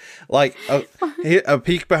 Like a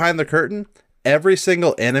peek behind the curtain. Every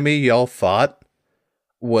single enemy y'all fought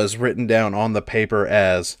was written down on the paper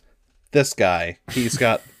as this guy. He's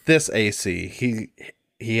got this AC.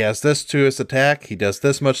 He has this to his attack. He does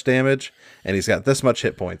this much damage, and he's got this much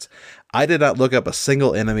hit points. I did not look up a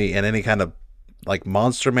single enemy in any kind of like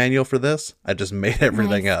monster manual for this. I just made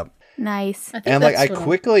everything up. Nice. And like I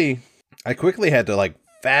quickly had to like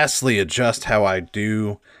vastly adjust how I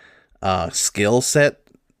do skill set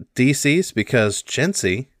DCs because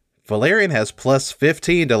Chintzy, Valerian has plus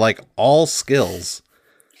 15 to like all skills.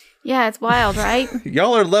 Yeah, it's wild, right?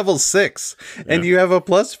 Y'all are level 6 and you have a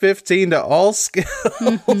plus 15 to all skills.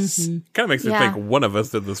 Kind of makes me think one of us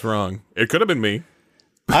did this wrong. It could have been me.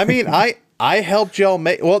 I mean, I helped y'all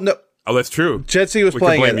make, well, no. Oh, that's true. Chintzy was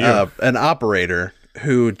playing an operator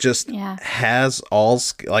who just has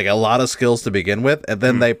like a lot of skills to begin with, and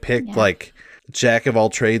then they picked like jack of all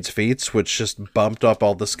trades feats, which just bumped up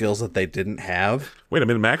all the skills that they didn't have. Wait a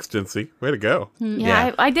minute, Max Chintzy, way to go!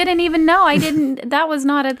 Yeah. I didn't even know. That was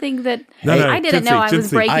not a thing that I didn't know. I was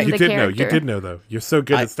breaking the character. You did know though. You're so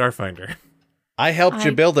good at Starfinder. I helped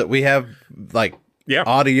you build it. We have like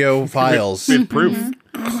audio files, with proof.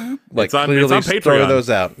 Like it's on Patreon. Throw those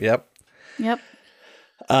out. Yep.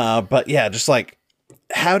 But yeah, just like.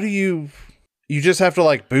 How do you just have to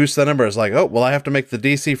like boost the numbers like, oh, well, I have to make the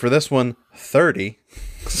DC for this one 30.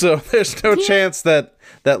 So there's no chance that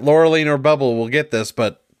Laureline or Bubble will get this,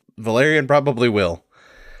 but Valerian probably will.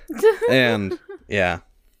 And yeah.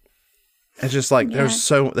 It's just like there was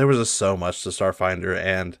just so much to Starfinder,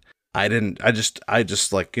 and I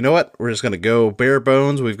just like, you know what? We're just gonna go bare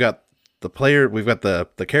bones. We've got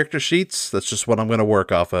the character sheets. That's just what I'm gonna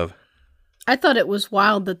work off of. I thought it was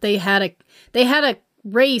wild that they had a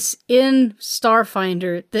race in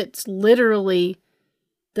Starfinder that's literally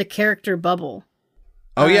the character Bubble.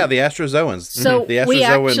 Oh yeah, the Astrozoans. So the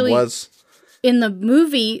Astrozoan was in the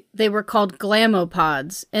movie they were called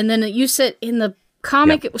Glamopods, and then you said in the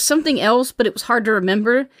comic it was something else, but it was hard to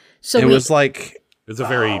remember. So it was a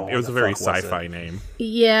very sci-fi name.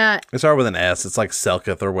 Yeah, it started with an S. It's like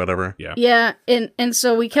Selkith or whatever. Yeah, and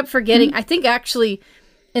so we kept forgetting. I think actually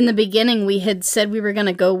in the beginning we had said we were going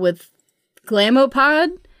to go with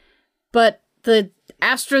Glamopod, but the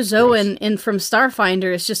Astrozoan from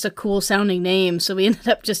Starfinder is just a cool sounding name, so we ended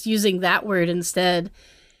up just using that word instead.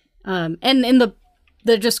 And in the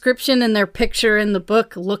description and their picture in the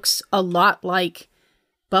book looks a lot like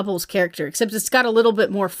Bubbles' character, except it's got a little bit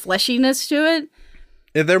more fleshiness to it.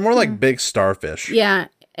 Yeah, they're more like big starfish. Yeah,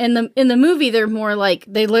 and in the movie, they're more like,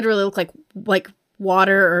 they literally look like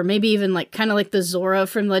water, or maybe even like kind of like the Zora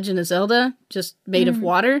from Legend of Zelda, just made of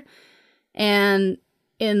water. And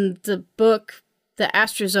in the book, the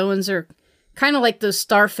Astrozoans are kind of like those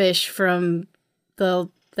starfish from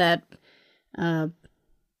that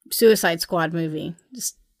Suicide Squad movie,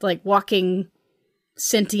 just like walking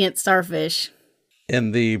sentient starfish.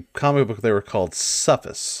 In the comic book, they were called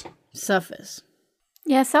Suffus.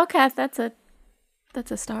 Yeah, Cellcath, that's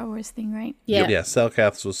a Star Wars thing, right? Yeah. Yeah,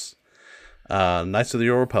 Cellcaths was Knights of the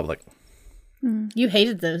Old Republic. You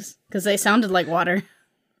hated those because they sounded like water.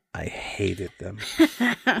 I hated them.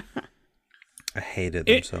 I hated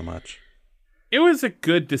them so much. It was a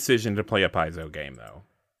good decision to play a Paizo game, though.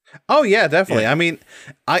 Oh, yeah, definitely. Yeah. I mean,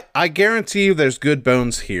 I guarantee you there's good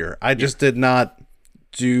bones here. I just did not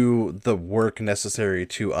do the work necessary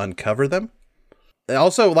to uncover them.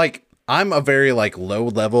 Also, like, I'm a very, like,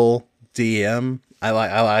 low-level DM.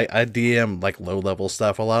 I DM, like, low-level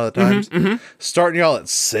stuff a lot of the times. Starting y'all at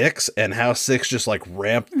 6 and how 6 just, like,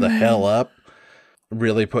 ramped the hell up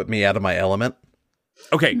really put me out of my element.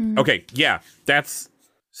 Okay, yeah, that's...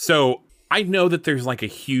 So, I know that there's, like, a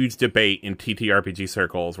huge debate in TTRPG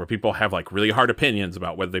circles where people have, like, really hard opinions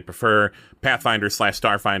about whether they prefer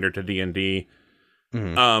Pathfinder/Starfinder to D&D.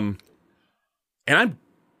 And I'm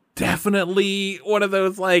definitely one of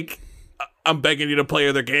those, like, I'm begging you to play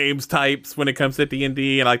other games types when it comes to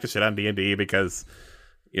D&D, and I like to shit on D&D because,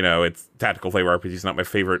 you know, it's tactical flavor RPG is not my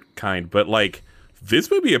favorite kind, but, like, this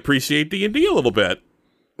made me appreciate D&D a little bit.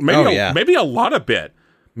 Maybe a lot of bit.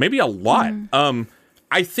 Maybe a lot.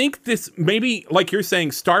 I think this, maybe, like you're saying,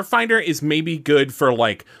 Starfinder is maybe good for,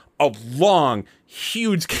 like, a long,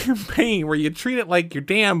 huge campaign where you treat it like your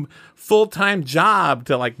damn full-time job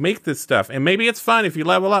to, like, make this stuff. And maybe it's fun if you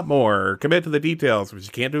level up more or commit to the details, which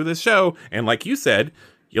you can't do with this show. And like you said,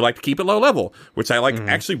 you like to keep it low level, which I, like,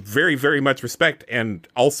 actually very, very much respect and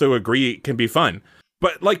also agree can be fun.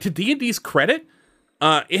 But, like, to D&D's credit,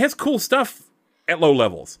 it has cool stuff at low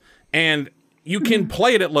levels. And you can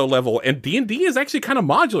play it at low level, and D&D is actually kind of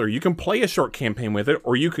modular. You can play a short campaign with it,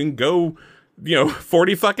 or you can go,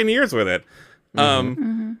 40 fucking years with it.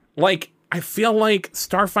 Like, I feel like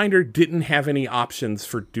Starfinder didn't have any options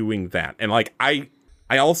for doing that. And, like, I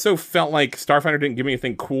also felt like Starfinder didn't give me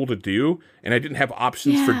anything cool to do, and I didn't have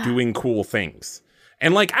options for doing cool things.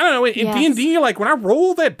 And, like, I don't know, in D&D, like, when I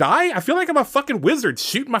roll that die, I feel like I'm a fucking wizard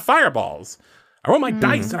shooting my fireballs. I roll my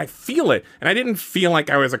dice and I feel it. And I didn't feel like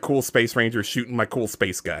I was a cool space ranger shooting my cool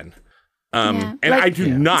space gun. And like, I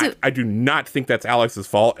do not think that's Alex's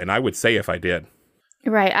fault. And I would say if I did.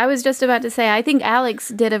 Right. I was just about to say, I think Alex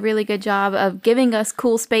did a really good job of giving us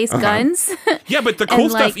cool space guns. Yeah, but the cool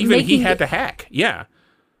stuff, even he had to hack. Yeah.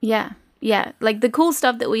 Yeah. Yeah. Like the cool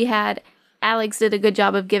stuff that we had, Alex did a good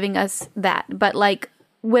job of giving us that. But like,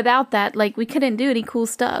 without that, like, we couldn't do any cool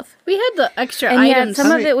stuff. We had the extra and items.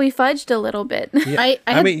 Some of it we fudged a little bit. Yeah,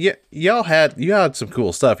 y'all had some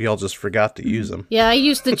cool stuff. Y'all just forgot to use them. Yeah, I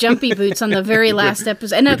used the jumpy boots on the very last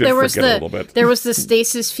episode. And there was the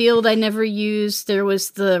stasis field I never used. There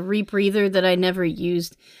was the rebreather that I never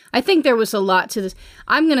used. I think there was a lot to this.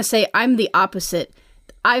 I'm going to say I'm the opposite.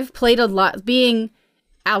 I've played a lot, being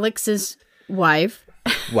Alex's wife.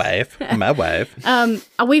 My wife.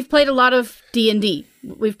 We've played a lot of D&D.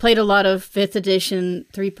 We've played a lot of 5th edition,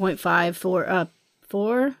 3.5,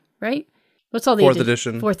 4, right? What's all the 4th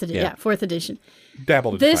edition? 4th edition, yeah, 4th edition.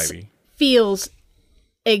 Dabbled in this 5e. Feels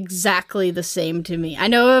exactly the same to me. I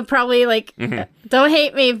know probably, like, don't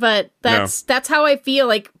hate me, but that's how I feel,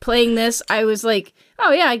 like, playing this. I was like,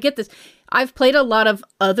 oh yeah, I get this. I've played a lot of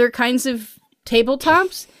other kinds of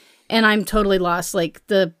tabletops, and I'm totally lost. Like,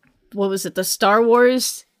 the Star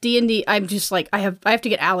Wars D&D, I'm just like, I have to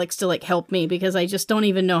get Alex to, like, help me because I just don't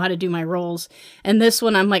even know how to do my rolls. And this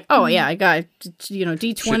one, I'm like, oh yeah, I got,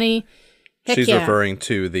 D20. She's referring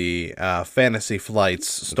to the Fantasy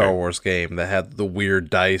Flights Star Wars game that had the weird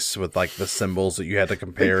dice with, like, the symbols that you had to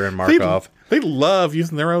compare and mark off. They love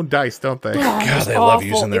using their own dice, don't they? God, they love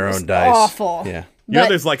using their own dice. Awful. Yeah.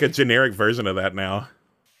 There's, like, a generic version of that now.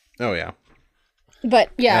 Oh yeah. But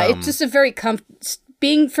yeah, it's just a very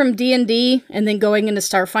being from D&D and then going into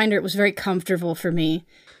Starfinder, it was very comfortable for me.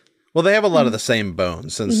 Well, they have a lot of the same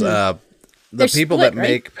bones since the people that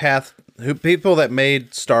make people that made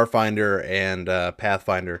Starfinder and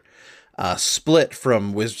Pathfinder split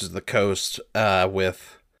from Wizards of the Coast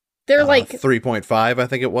with they're like 3.5, I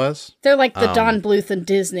think it was. They're like the Don Bluth and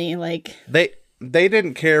Disney, like they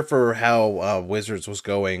didn't care for how Wizards was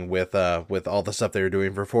going with all the stuff they were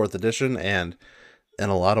doing for 4th edition, and in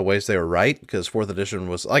a lot of ways they were right, because 4th edition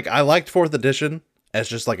was like, I liked 4th edition as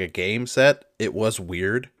just like a game set. It was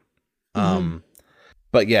weird.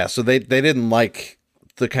 But yeah, so they didn't like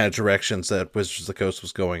the kind of directions that Wizards of the Coast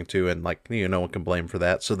was going to, and like, no one can blame for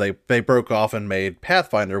that. So they broke off and made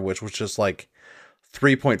Pathfinder, which was just like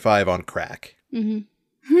 3.5 on crack.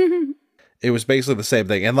 It was basically the same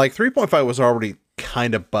thing. And like 3.5 was already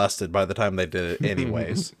kind of busted by the time they did it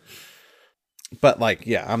anyways. But like,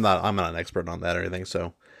 yeah, I'm not an expert on that or anything,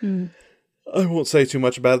 so I won't say too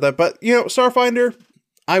much about that. But Starfinder,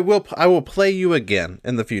 I will play you again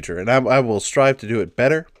in the future, and I will strive to do it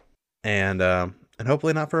better, and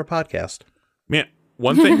hopefully not for a podcast. Man,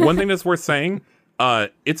 one thing that's worth saying,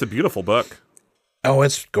 it's a beautiful book. Oh,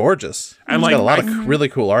 it's gorgeous. And it's got a lot of really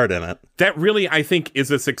cool art in it. That really, I think,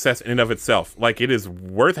 is a success in and of itself. Like, it is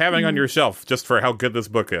worth having on your shelf just for how good this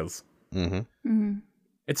book is.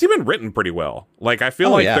 It's even written pretty well. Like, I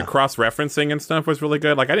feel the cross-referencing and stuff was really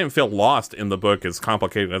good. Like, I didn't feel lost in the book as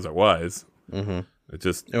complicated as it was. It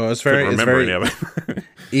just it's very any of it.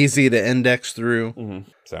 easy to index through.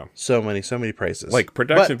 So many praises. Like,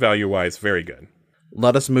 production value-wise, very good.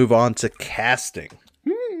 Let us move on to casting.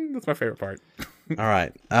 That's my favorite part. All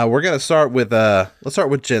right, we're gonna start with let's start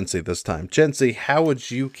with Jency this time. Jency, how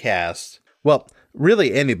would you cast? Well,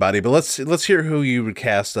 really anybody, but let's hear who you would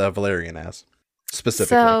cast Valerian as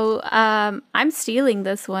specifically. So, I'm stealing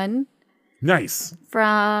this one. Nice.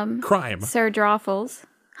 From Crime. Sir Drawful's.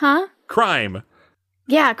 Huh? Crime.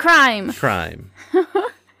 Yeah, crime.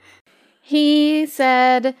 He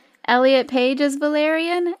said Elliot Page is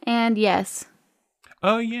Valerian, and yes.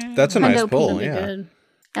 Oh yeah, that's a nice pull. Yeah. Good.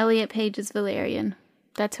 Elliot Page is Valerian.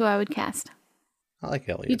 That's who I would cast. I like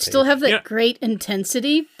Elliot You'd Page. still have that great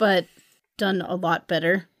intensity, but done a lot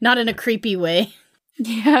better. Not in a creepy way.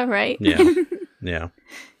 Yeah, right. Yeah.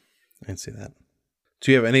 I can see that.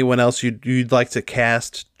 Do you have anyone else you'd like to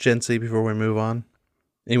cast, Jency, before we move on?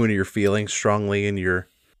 Anyone you're feeling strongly in your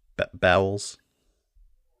bowels?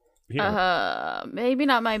 Maybe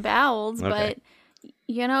not my bowels, but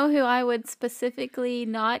you know who I would specifically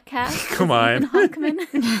not cast? Come on. Ethan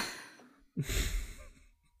Hawke.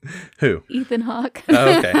 Who? Ethan Hawke.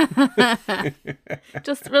 Oh, okay.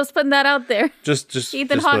 just putting that out there. Just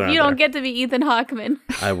Ethan just Hawke. You don't get to be Ethan Hawkeman.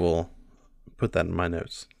 I will put that in my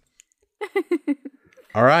notes.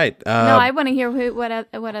 All right. No, I want to hear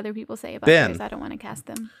what other people say about Ben. theirs. I don't want to cast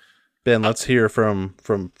them. Ben, let's hear from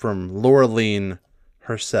Laureline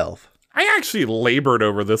herself. I actually labored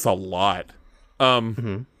over this a lot.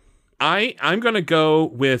 I'm gonna go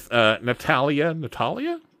with Natalia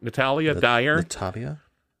Dyer. Natalia?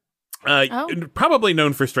 Probably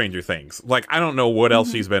known for Stranger Things. Like, I don't know what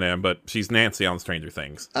else she's been in, but she's Nancy on Stranger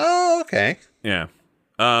Things. Oh, okay. Yeah.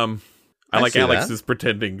 I like Alex's that.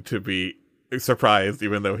 pretending to be surprised,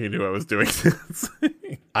 even though he knew I was doing this.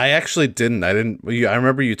 I actually didn't. I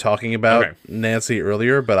remember you talking about Nancy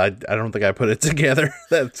earlier, but I don't think I put it together.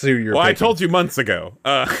 That's who you're. Well, picking. I told you months ago.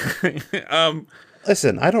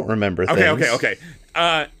 Listen, I don't remember things. Okay.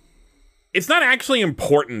 It's not actually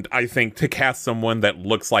important, I think, to cast someone that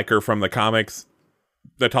looks like her from the comics.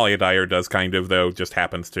 Natalia Dyer does kind of, though, just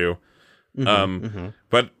happens to.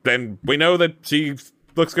 But then we know that she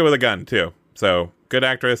looks good with a gun, too. So, good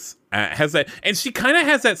actress. Has that, and she kind of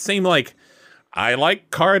has that same, like, I like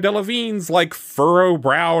Cara Delevingne's, like,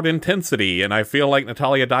 furrow-browed intensity, and I feel like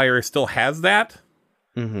Natalia Dyer still has that,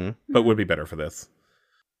 but would be better for this.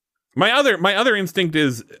 My other instinct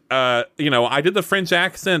is, I did the French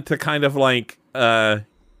accent to kind of like,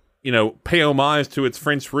 pay homage to its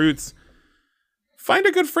French roots. Find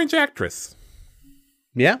a good French actress.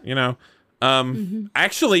 Yeah.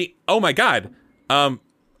 Actually, oh my God.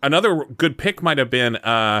 Another good pick might have been,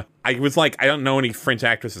 I was like, I don't know any French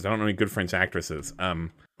actresses. I don't know any good French actresses.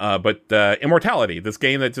 But Immortality, this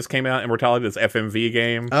game that just came out, Immortality, this FMV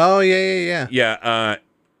game. Oh, yeah. Yeah,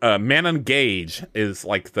 Manon Gage is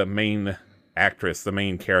like the main actress, the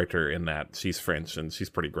main character in that. She's French and she's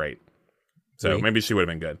pretty great. So maybe she would have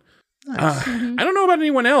been good. Nice. I don't know about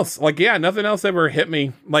anyone else. Like, nothing else ever hit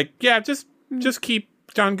me. Like, just keep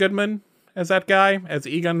John Goodman as that guy, as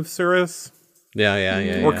Egon Surus.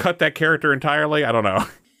 Yeah. Or cut that character entirely. I don't know.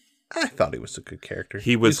 I thought he was a good character.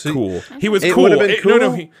 He was cool. He was cool. Would have been cool.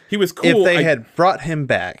 No, he was cool. If they had brought him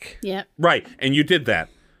back. Yeah. Right, and you did that.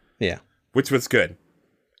 Yeah. Which was good.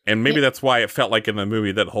 And maybe that's why it felt like in the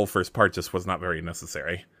movie that whole first part just was not very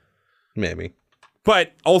necessary. Maybe.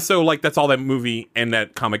 But also, like, that's all that movie and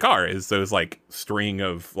that comic are, is those, like, string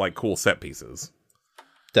of, like, cool set pieces.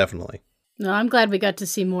 Definitely. No, I'm glad we got to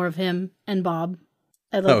see more of him and Bob.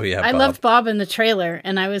 I loved Bob in the trailer,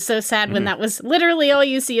 and I was so sad when that was literally all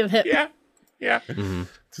you see of him. Yeah.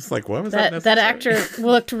 Just like, what was that actor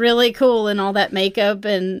looked really cool in all that makeup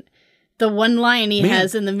and the one line he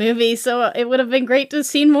has in the movie, so it would have been great to have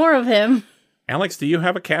seen more of him. Alex, do you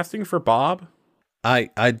have a casting for Bob?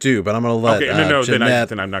 I do, but I'm going to let Jeanette...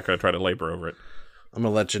 Then I'm not going to try to labor over it. I'm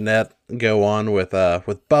going to let Jeanette go on with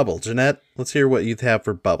Bubble. Jeanette, let's hear what you have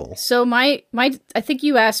for Bubble. So I think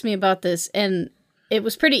you asked me about this, and it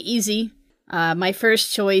was pretty easy. My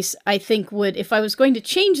first choice, I think, if I was going to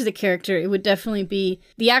change the character, it would definitely be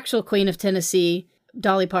the actual Queen of Tennessee,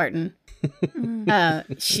 Dolly Parton.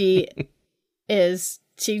 She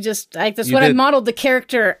just, I modeled the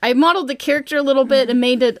character. I modeled the character a little bit and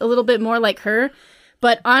made it a little bit more like her.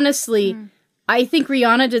 But honestly, I think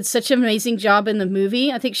Rihanna did such an amazing job in the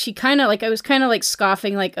movie. I think she I was kind of like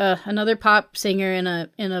scoffing, like, another pop singer in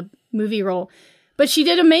a movie role. But she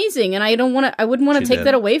did amazing, and I wouldn't want to take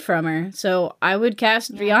that away from her. So I would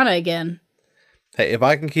cast Rihanna again. Hey, if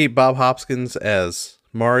I can keep Bob Hoskins as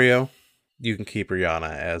Mario, you can keep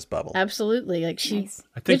Rihanna as Bubble. Absolutely. Like, nice.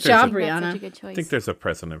 Good job, Rihanna. That's such a good choice. I think there's a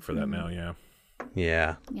precedent for that now, yeah.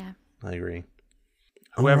 Yeah. Yeah. I agree.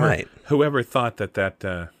 Whoever thought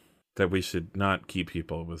that we should not keep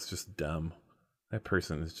people was just dumb. That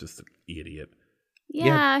person is just an idiot.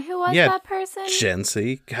 Yeah, who was that person?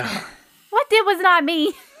 Jency. God. What did was not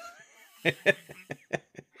me?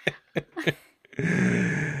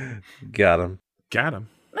 Got him.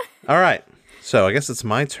 All right. So I guess it's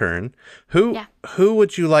my turn. Who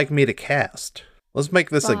would you like me to cast? Let's make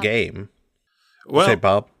this a game. Well, say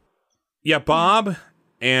Bob. Yeah, Bob,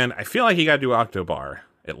 and I feel like you got to do Octobar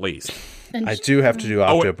at least. I do have to do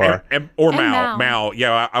Octobar. Or Mal. Mal.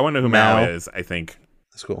 Yeah, I want to know who Mal is, I think.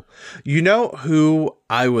 That's cool. You know who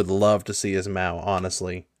I would love to see as Mal,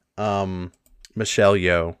 honestly? Michelle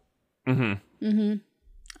Yeoh. Just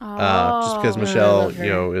because Michelle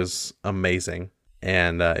Yeoh is amazing.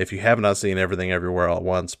 And if you have not seen Everything Everywhere All at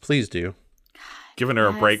Once, please do. Giving her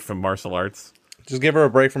a break from martial arts. Just give her a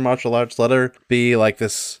break from martial arts. Let her be like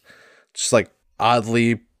this, just like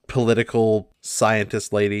oddly political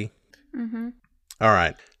scientist lady. All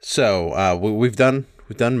right. So we've done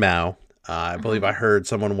Mao. I believe I heard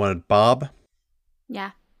someone wanted Bob.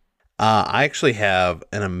 Yeah. I actually have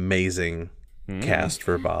an amazing cast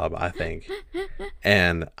for Bob, I think.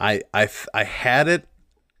 And I had it.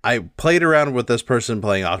 I played around with this person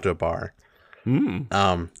playing Octobar.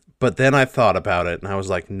 But then I thought about it and I was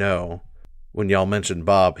like, no. When y'all mentioned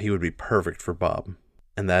Bob, he would be perfect for Bob.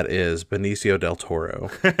 And that is Benicio del Toro.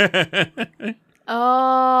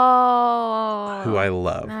 Oh. Who I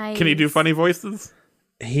love. Nice. Can he do funny voices?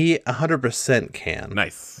 He 100% can.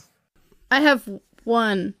 Nice. I have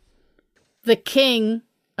one. The king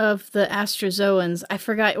of the Astrozoans. I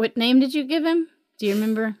forgot. What name did you give him? Do you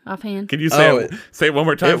remember offhand? Can you say it one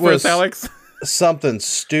more time for us, Alex? Something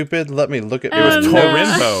stupid. Let me look at it. Was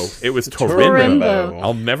Torimbo. It was Torimbo.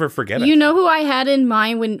 I'll never forget it. You know who I had in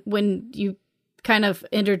mind when you kind of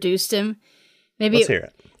introduced him? Maybe Let's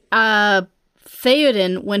hear it.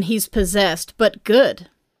 Theoden when he's possessed, but good.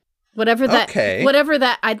 Whatever that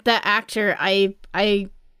actor, I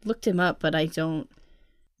looked him up, but I don't.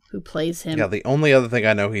 Who plays him? Yeah, the only other thing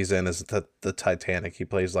I know he's in is the Titanic. He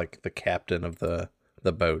plays like the captain of the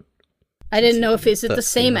boat. I didn't know if is it the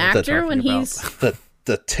same actor when he's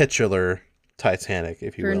the titular Titanic,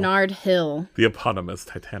 if you will. Bernard Hill. The eponymous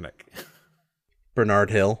Titanic. Bernard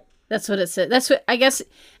Hill. That's what it said. That's what I guess.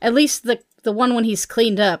 At least the one when he's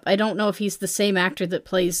cleaned up. I don't know if he's the same actor that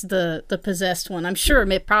plays the possessed one. I'm sure,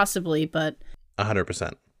 possibly, but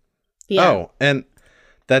 100%. Yeah. Oh, and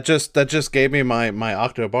that just gave me my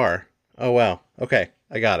Octobar. Oh wow. Okay,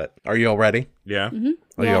 I got it. Are you all ready? Yeah.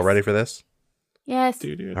 Are you all ready for this? Yes.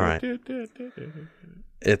 All right.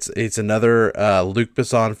 It's another Luc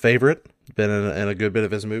Besson favorite. Been in a good bit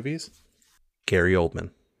of his movies. Gary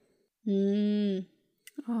Oldman.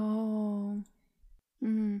 Oh.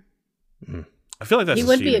 I feel like that's he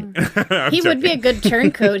would be a good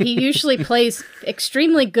turncoat. He usually plays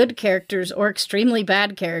extremely good characters or extremely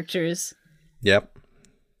bad characters. Yep.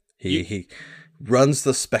 He runs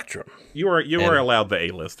the spectrum. You were allowed the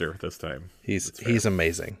A-lister this time. He's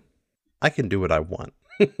amazing. I can do what I want.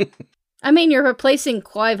 I mean, you're replacing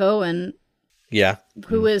Clive Owen. Yeah.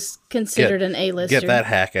 Who is considered an A-lister. Get that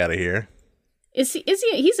hack out of here. Is he?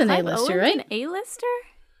 He's an Clive A-lister, Owen's right? An A-lister?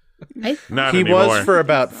 Not he anymore. was for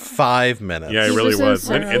about 5 minutes. Yeah, he really was.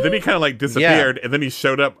 And then he kind of like disappeared, and then he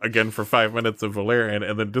showed up again for 5 minutes of Valerian,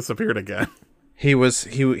 and then disappeared again. He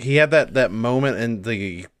had that moment in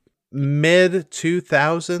the mid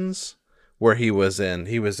 2000s where he was in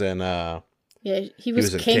he was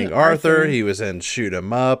King Arthur. He was in Shoot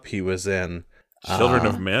 'Em Up. He was in Children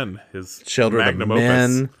of Men. His Children magnum of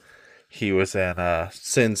Men. opus. He was in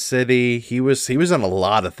Sin City. He was in a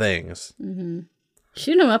lot of things. Mm-hmm.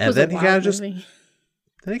 Shoot 'em up And was then a he kinda wild just- movie.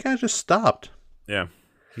 Then he kind of just stopped. Yeah.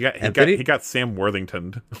 He got Sam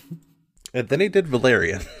Worthington. And then he did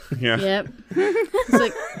Valerian. Yeah. Yep. It's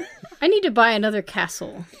like, I need to buy another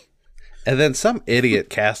castle. And then some idiot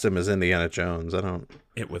cast him as Indiana Jones.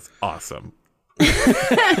 It was awesome.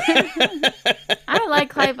 I like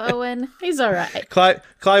Clive Owen. He's all right. Clive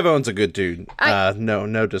Owen's a good dude.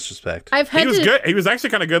 No disrespect. I've had He was to, good. He was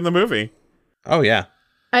actually kind of good in the movie. Oh, yeah.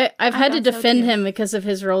 I've had to thought so, defend too. him because of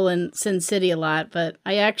his role in Sin City a lot, but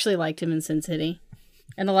I actually liked him in Sin City.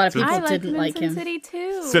 And a lot of people I like didn't him like in Sin him. City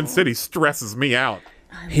too. Sin City stresses me out.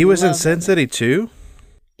 He was in love Sin City too?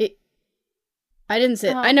 I didn't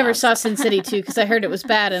say Oh, I never God. saw Sin City 2 because I heard it was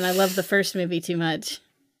bad and I loved the first movie too much.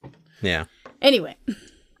 Yeah. Anyway,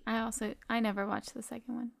 I never watched the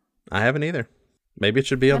second one. I haven't either. Maybe it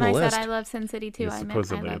should be on When the I list. said I love Sin City too, Yeah, I meant I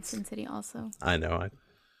supposedly love it's- Sin City also. I know.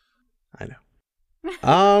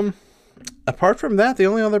 Apart from that, the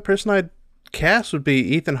only other person I'd cast would be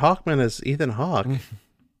Ethan Hawkeman as Ethan Hawke.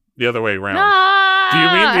 The other way around. Ah! Do you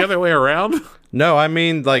mean the other way around? No, I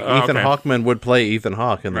mean like Oh, Ethan okay. Hawkeman would play Ethan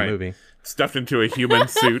Hawke in the Right. movie. Stuffed into a human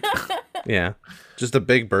suit. Yeah. Just a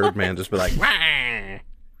big bird man just be like, "Wah!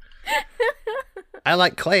 I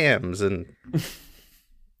like clams and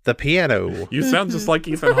the piano. You sound just like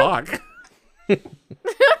Ethan Hawke.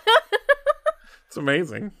 It's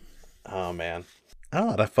amazing. Oh man. A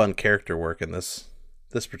lot of fun character work in this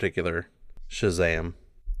particular Shazam.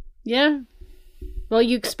 yeah. Well,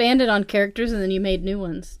 you expanded on characters and then you made new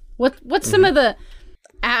ones. What's some of the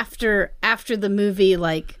after the movie,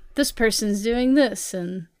 like this person's doing this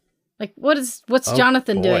and like what's Oh,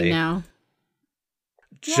 Jonathan boy. doing now?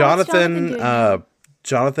 Yeah, what's Jonathan doing now?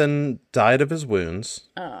 Jonathan died of his wounds.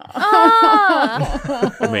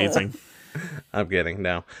 Amazing. I'm kidding.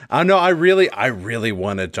 No. No, I really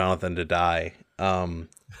wanted Jonathan to die.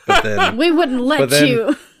 But then We wouldn't let then-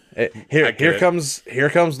 you. get here it. comes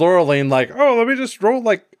Laureline like, "Oh, let me just roll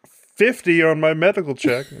like 50 on my medical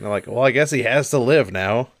check." And they're like, "Well, I guess he has to live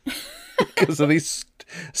now because of these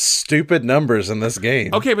stupid numbers in this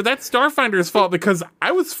game." Okay, but that's Starfinder's fault because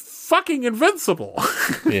I was fucking invincible.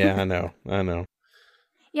 Yeah, I know.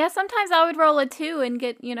 Yeah, sometimes I would roll a 2 and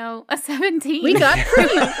get, a 17. We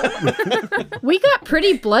got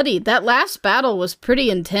pretty bloody. That last battle was pretty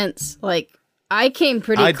intense. Like I came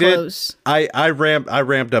pretty close. I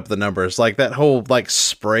ramped up the numbers. Like that whole like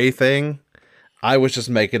spray thing. I was just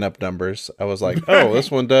making up numbers. I was like, "Oh, this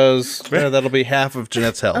one does. That'll be half of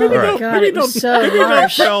Jeanette's health." All right, God, it was so Maybe don't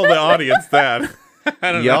harsh. tell the audience that.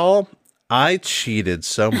 I don't know. y'all. I cheated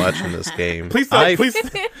so much in this game. Please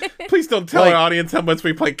don't tell Like- our audience how much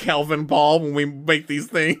we play Calvin Ball when we make these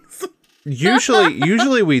things.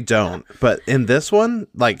 Usually we don't, but in this one,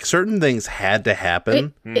 like certain things had to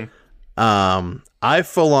happen. I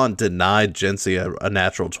full on denied Jency a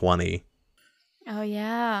natural 20, Oh,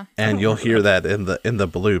 yeah. and you'll hear that in the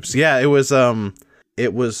bloops. Yeah, it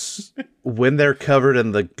was when they're covered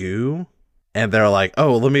in the goo, and they're like,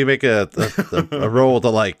 "Oh, let me make a roll to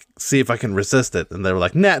like see if I can resist it," and they were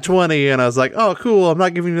like, "Nat 20," and I was like, "Oh, cool, I'm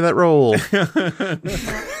not giving you that roll."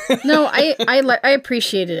 No, I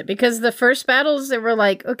appreciated it because the first battles they were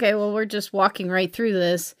like, okay, well we're just walking right through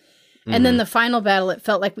this, and then the final battle it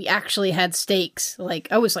felt like we actually had stakes. Like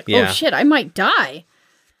I was like, Yeah. oh shit, I might die,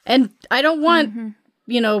 and I don't want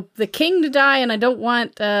the king to die, and I don't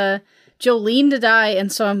want Jolene to die,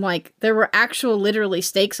 and so I'm like, there were actual literally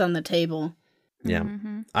stakes on the table. Yeah,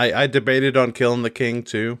 I debated on killing the king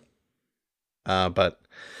too, but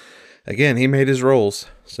again, he made his rolls,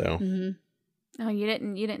 so. Oh, you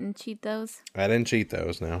didn't cheat those? I didn't cheat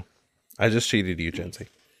those, no. I just cheated you, Jency.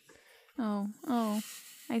 Oh,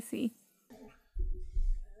 I see.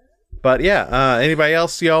 But yeah, anybody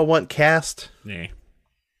else y'all want cast? Yeah.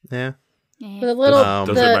 Yeah. Yeah. The little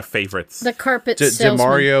Those are my favorites. the carpet salesman.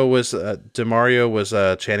 DeMario was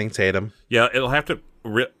Channing Tatum. Yeah, it'll have to...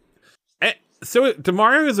 So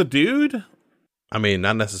DeMario is a dude? I mean,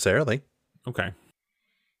 not necessarily. Okay.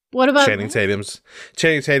 What about Channing Tatum's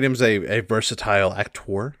a versatile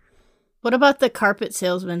actor. what about the carpet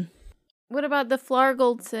salesman? What about the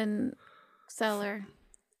Flargoldson seller?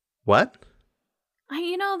 What?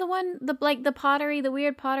 The one, the pottery, the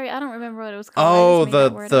weird pottery. I don't remember what it was called. Oh, I just made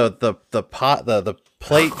that word up. the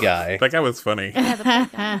plate guy. That guy was funny. Yeah, the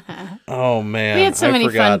plate guy. Oh man, We had so I many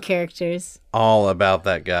fun forgot characters. all about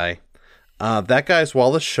that guy. That guy's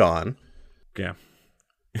Wallace Shawn, Yeah.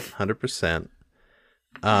 100%.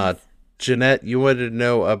 Jeanette, you wanted to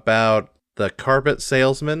know about the carpet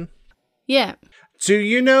salesman? Yeah. Do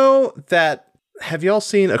you know that? Have y'all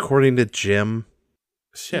seen According to Jim?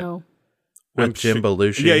 Shit. No. with Jim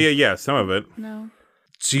Belushi. Yeah. Some of it. No.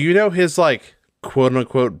 Do you know his like quote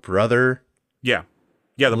unquote brother? Yeah.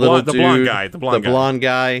 The Little blonde guy. The blonde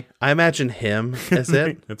guy. I imagine him as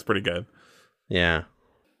it. It's pretty good. Yeah.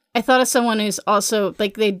 I thought of someone who's also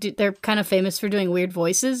like they're kind of famous for doing weird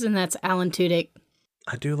voices, and that's Alan Tudyk.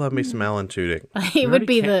 I do love me some Alan Tudyk. He would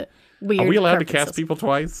be the weird. Are we allowed to purposes. cast people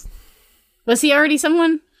twice? Was he already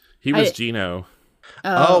someone? He was Gino.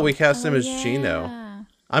 Oh, we cast him as yeah. Gino.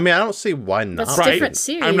 I mean, I don't see why not. That's Right. different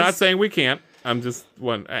series. I'm not saying we can't. I'm just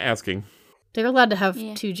asking. They're allowed to have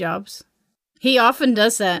two jobs. He often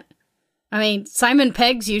does that. I mean, Simon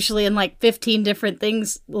Pegg's usually in like 15 different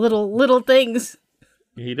things, little things.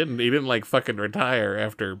 He didn't like fucking retire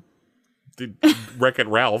after Wreck-It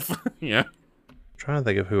Ralph. Yeah. I'm trying to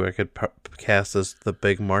think of who I could cast as the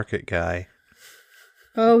big market guy.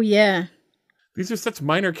 Oh yeah. These are such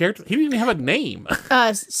minor characters. He didn't even have a name.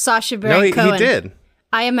 Sacha Baron Cohen. He did.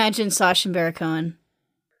 I imagine Sacha Baron Cohen.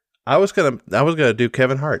 I was gonna do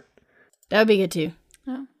Kevin Hart. That would be good too.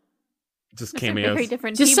 Just Those are cameos. very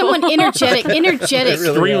different Just people. someone energetic.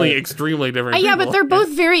 Extremely different. Yeah, people. but they're both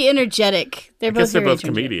very energetic. I guess they're both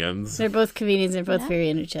comedians. They're both comedians. They're both very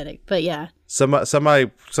energetic. But yeah.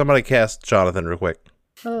 Somebody cast Jonathan real quick.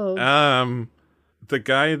 Oh. The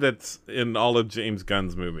guy that's in all of James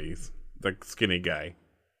Gunn's movies, the skinny guy.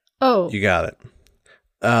 Oh. You got it.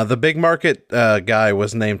 The big market guy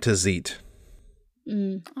was named Tazit.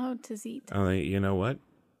 Oh, Tazit. Oh, you know what?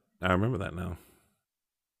 I remember that now.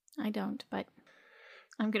 I don't, but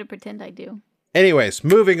I'm going to pretend I do. Anyways,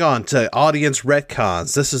 moving on to audience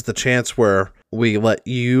retcons. This is the chance where we let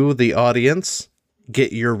you, the audience,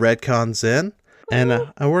 get your retcons in, and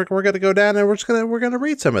we're going to go down and we're going to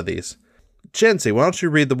read some of these. Jency, why don't you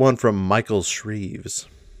read the one from Michael Shreves?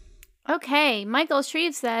 Okay, Michael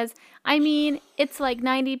Shreve says, I mean, it's like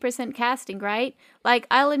 90% casting, right? Like,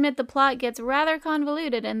 I'll admit the plot gets rather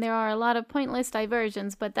convoluted and there are a lot of pointless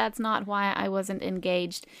diversions, but that's not why I wasn't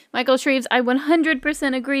engaged. Michael Shreves, I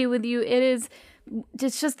 100% agree with you.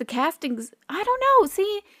 It's just the castings. I don't know.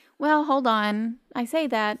 See, well, hold on. I say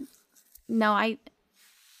that. No, I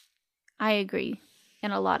agree in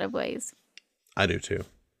a lot of ways. I do too.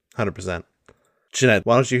 100%. Jeanette,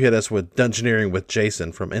 why don't you hit us with Dungeoneering with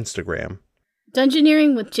Jason from Instagram?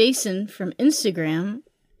 Dungeoneering with Jason from Instagram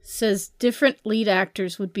says different lead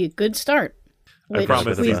actors would be a good start. I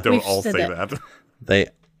promise these don't all say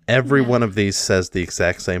that. Every one of these says the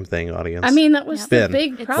exact same thing, audience. I mean, that was the Ben,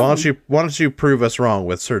 big problem. why don't you prove us wrong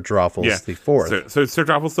with Sir Droffles the Fourth? So Sir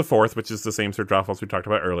Droffles the Fourth, which is the same Sir Droffles we talked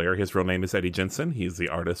about earlier. His real name is Eddie Jensen. He's the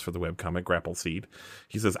artist for the webcomic Grappleseed.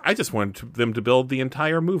 He says, I just wanted them to build the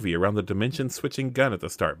entire movie around the dimension-switching gun at the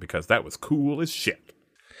start because that was cool as shit.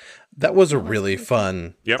 That was a really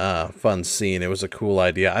fun scene. It was a cool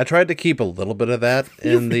idea. I tried to keep a little bit of that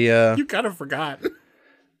in the... You kind of forgot.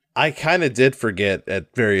 I kind of did forget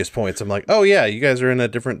at various points. I'm like, oh yeah, you guys are in a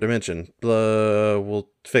different dimension. We'll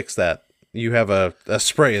fix that. You have a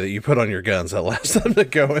spray that you put on your guns that allows them to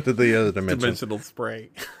go into the other dimension. Dimensional spray.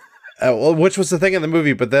 Which was the thing in the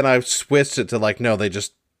movie, but then I switched it to like, no, they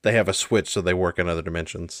have a switch so they work in other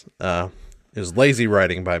dimensions. It was lazy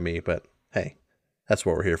writing by me, but hey, that's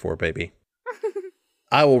what we're here for, baby.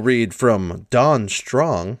 I will read from Don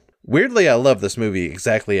Strong. Weirdly, I love this movie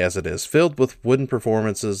exactly as it is, filled with wooden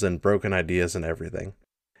performances and broken ideas and everything.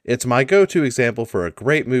 It's my go-to example for a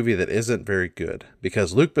great movie that isn't very good,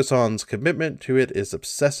 because Luc Besson's commitment to it is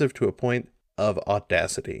obsessive to a point of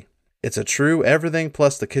audacity. It's a true everything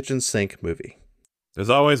plus the kitchen sink movie. There's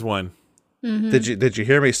always one. Mm-hmm. Did you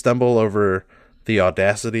hear me stumble over the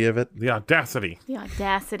audacity of it? The audacity. The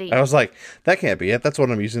audacity. I was like, that can't be it. That's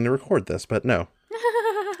what I'm using to record this, but no.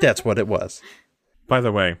 That's what it was. By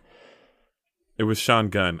the way, it was Sean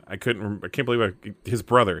Gunn. I can't believe his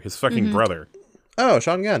brother, his fucking brother. Oh,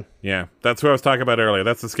 Sean Gunn. Yeah, that's who I was talking about earlier.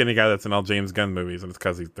 That's the skinny guy that's in all James Gunn movies, and it's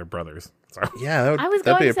because they're brothers. So. Yeah, I was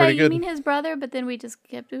that'd going be to say, you mean his brother, but then we just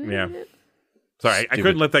kept doing it. Sorry, I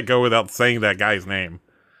couldn't let that go without saying that guy's name.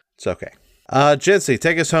 It's okay. Jency,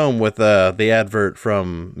 take us home with the advert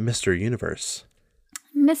from Mr. Universe.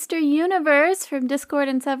 Mr. Universe from Discord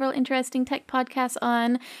and several interesting tech podcasts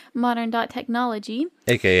on modern.technology.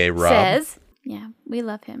 A.K.A. Rob. Says, yeah, we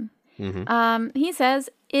love him. Mm-hmm. He says,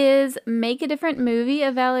 is make a different movie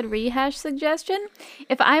a valid rehash suggestion?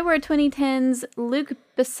 If I were 2010's Luc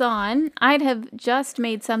Besson, I'd have just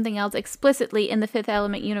made something else explicitly in the Fifth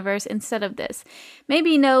Element universe instead of this.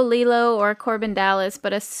 Maybe no Lilo or Corbin Dallas,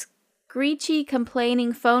 but a screechy,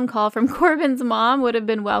 complaining phone call from Corbin's mom would have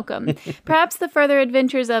been welcome. Perhaps the further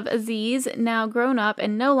adventures of Aziz, now grown up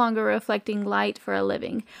and no longer reflecting light for a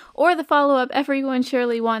living. Or the follow-up everyone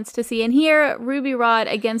surely wants to see and hear, Ruby Rhod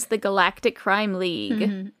against the Galactic Crime League.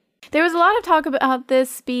 Mm-hmm. There was a lot of talk about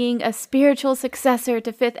this being a spiritual successor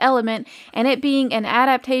to Fifth Element, and it being an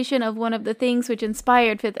adaptation of one of the things which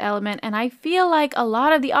inspired Fifth Element, and I feel like a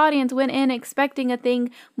lot of the audience went in expecting a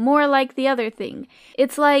thing more like the other thing.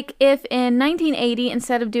 It's like if in 1980,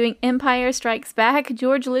 instead of doing Empire Strikes Back,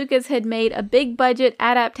 George Lucas had made a big-budget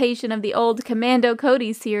adaptation of the old Commando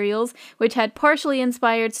Cody serials, which had partially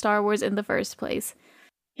inspired Star Wars in the first place.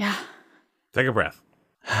 Yeah. Take a breath.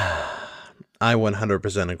 I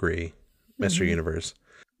 100% agree, Mr. Universe.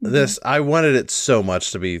 I wanted it so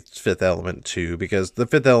much to be Fifth Element 2 because the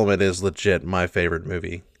Fifth Element is legit my favorite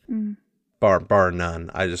movie. Bar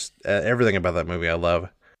none. I just, everything about that movie I love.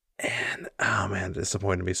 And, oh man, it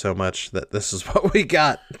disappointed me so much that this is what we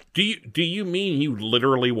got. Do you mean you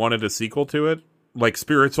literally wanted a sequel to it? Like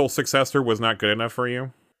spiritual successor was not good enough for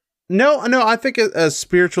you? No, I think a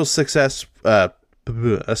spiritual success, a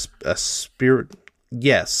spirit...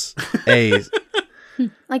 Yes,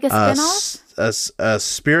 like a spinoff? A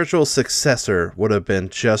spiritual successor would have been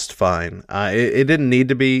just fine. It didn't need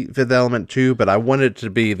to be Fifth Element 2, but I wanted it to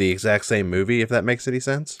be the exact same movie, if that makes any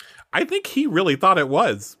sense. I think he really thought it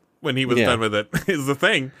was when he was done with it, is the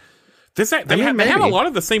thing. They have a lot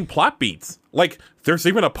of the same plot beats. Like, there's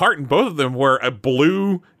even a part in both of them where a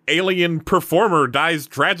blue alien performer dies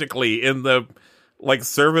tragically in the,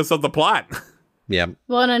 service of the plot. Yeah.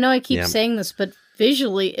 Well, and I know I keep saying this, but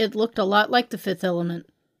visually, it looked a lot like the Fifth Element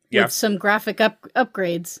with some graphic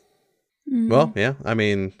upgrades. Well, yeah. I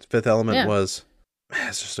mean, Fifth Element was...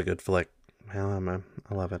 It's just a good flick. Well,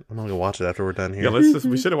 I love it. I'm going to go watch it after we're done here. Yeah,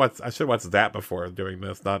 I should have watched that before doing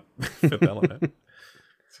this, not Fifth Element.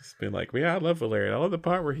 It's just been like, I love Valerian. I love the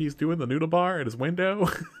part where he's doing the noodle bar at his window.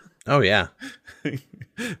 Oh, yeah.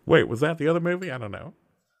 Wait, was that the other movie? I don't know.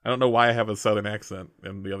 I don't know why I have a southern accent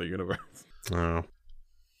in the other universe. Oh.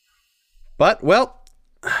 But, well,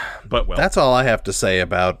 that's all I have to say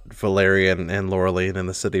about Valerian and Laureline and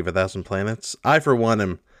the City of a Thousand Planets. I, for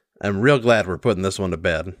one, am real glad we're putting this one to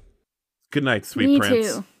bed. Good night, sweet Me prince.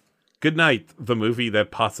 too. Good night, the movie that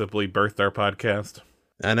possibly birthed our podcast.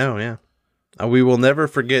 I know, yeah. We will never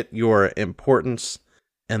forget your importance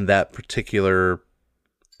in that particular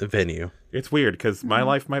venue. It's weird, because my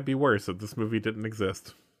life might be worse if this movie didn't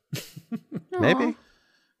exist. Maybe.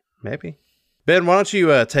 Ben, why don't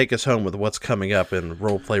you take us home with what's coming up in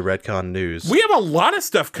Roleplay Retcon news? We have a lot of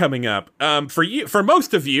stuff coming up. For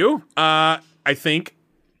most of you, I think,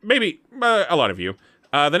 maybe a lot of you.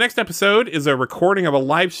 The next episode is a recording of a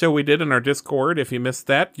live show we did in our Discord. If you missed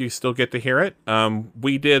that, you still get to hear it.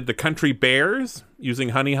 We did The Country Bears using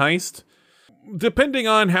Honey Heist. Depending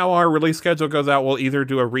on how our release schedule goes out, we'll either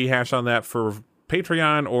do a rehash on that for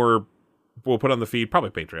Patreon or we'll put on the feed,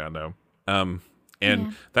 probably Patreon though.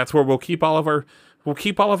 And that's where we'll keep all of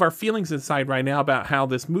our feelings inside right now about how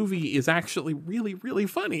this movie is actually really, really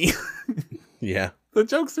funny. Yeah. The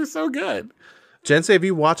jokes are so good. Jency, have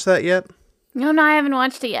you watched that yet? No, I haven't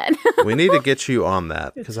watched it yet. We need to get you on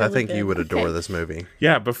that because I think you would adore this movie.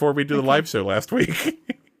 Yeah, before we do the live show last week.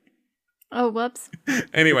 Oh, whoops.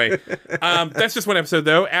 Anyway, that's just one episode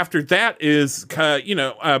though. After that is,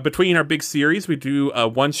 between our big series, we do a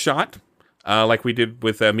one shot. Like we did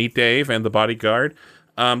with Meet Dave and The Bodyguard.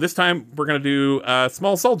 This time we're going to do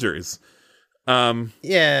Small Soldiers.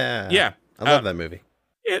 Yeah. I love that movie.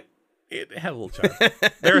 It had a little charm.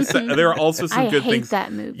 There are also some good things. I hate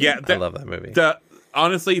that movie. Yeah, I love that movie.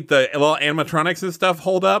 Honestly, the little animatronics and stuff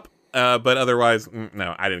hold up, but otherwise,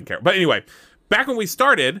 no, I didn't care. But anyway, back when we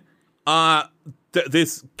started,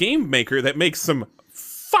 this game maker that makes some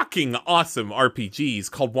fucking awesome RPGs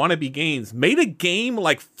called Wannabe Games made a game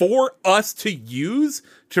for us to use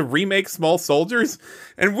to remake Small Soldiers,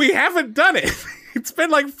 and we haven't done it. It's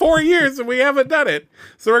been 4 years and we haven't done it.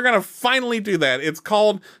 So we're going to finally do that. It's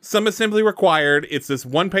called Some Assembly Required. It's this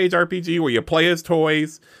one-page RPG where you play as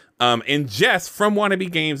toys. And Jess from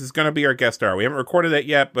Wannabe Games is going to be our guest star. We haven't recorded that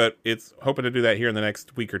yet, but it's hoping to do that here in the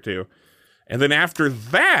next week or two. And then after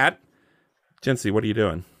that, Jency, what are you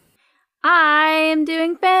doing? I am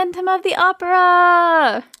doing Phantom of the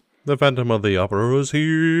Opera. The Phantom of the Opera is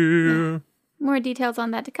here. More details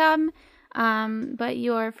on that to come. But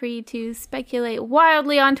you are free to speculate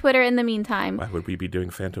wildly on Twitter in the meantime. Why would we be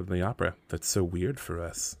doing Phantom of the Opera? That's so weird for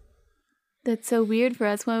us.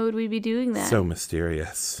 Why would we be doing that? So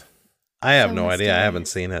mysterious. I have no idea. I haven't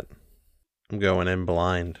seen it. I'm going in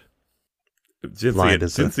blind.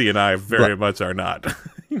 Jincy and I very much are not.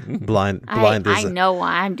 Blind I know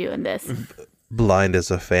why I'm doing this. Blind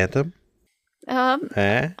as a phantom. Are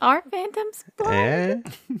phantoms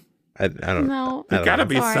blind? I don't know. No. There gotta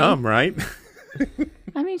be some, right?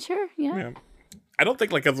 I mean, sure, yeah. I don't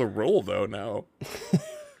think as a rule though, no.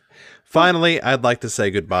 Finally, I'd like to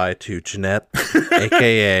say goodbye to Jeanette,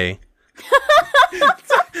 aka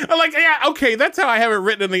okay, that's how I have it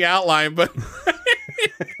written in the outline, but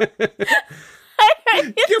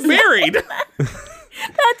you're married.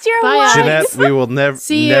 That's your Bye, wife. Jeanette, we will never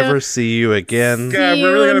you. see you again. God,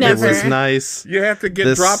 we're really gonna This was nice. You have to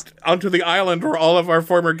get dropped onto the island where all of our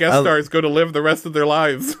former guest stars go to live the rest of their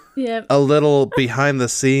lives. Yep. A little behind the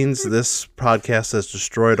scenes, this podcast has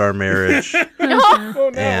destroyed our marriage. Oh,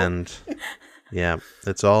 no. And yeah,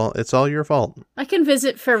 it's all your fault. I can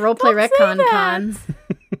visit for Roleplay Retcon Con.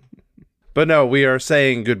 But no, we are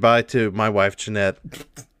saying goodbye to my wife Jeanette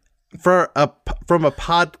from a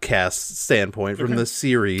podcast standpoint from the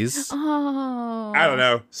series. Oh. I don't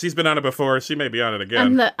know. She's been on it before. She may be on it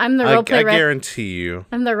again. I'm the I Roleplay guarantee you.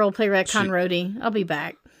 I'm the Roleplay Retcon roadie. I'll be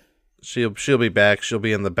back. She'll be back. She'll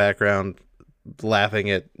be in the background laughing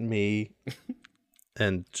at me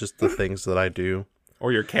and just the things that I do.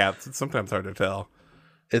 Or your cats. It's sometimes hard to tell.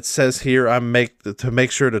 It says here to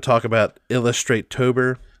make sure to talk about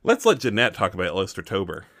Illustrate-tober. Let's let Jeanette talk about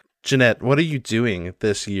Illustratober. Jeanette, what are you doing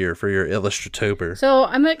this year for your Illustratober? So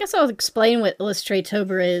I guess I'll explain what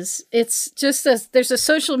Illustratober is. It's just there's a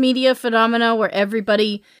social media phenomena where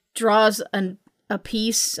everybody draws a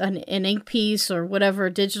piece, an ink piece or whatever,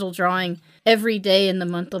 digital drawing every day in the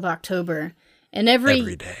month of October. And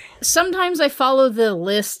every day. Sometimes I follow the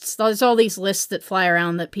lists. There's all these lists that fly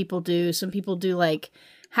around that people do. Some people do like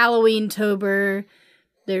Halloween-tober.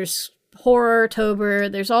 There's Horror-tober.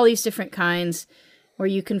 There's all these different kinds where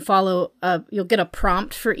you can follow. You'll get a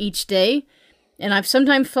prompt for each day, and I've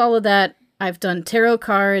sometimes followed that. I've done tarot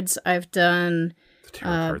cards. I've done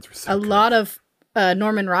a lot of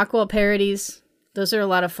Norman Rockwell parodies. Those are a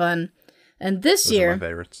lot of fun. And this year, are my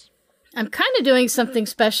favorites. I'm kind of doing something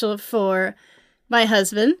special for my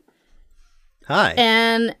husband. Hi.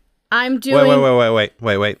 And I'm doing.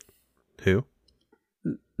 Wait. Who?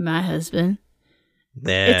 My husband.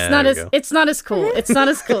 It's not as cool. It's not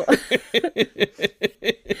as cool.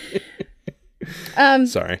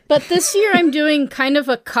 Sorry. But this year I'm doing kind of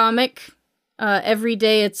a comic. Every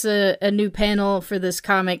day it's a new panel for this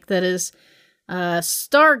comic that is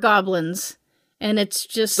Star Goblins. And it's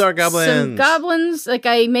just Star Goblins. Some goblins. Like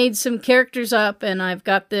I made some characters up and I've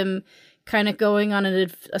got them kind of going on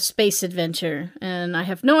a space adventure. And I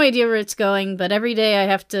have no idea where it's going, but every day I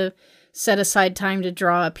have to set aside time to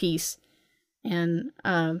draw a piece. And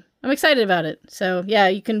I'm excited about it. So yeah,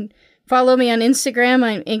 you can follow me on Instagram.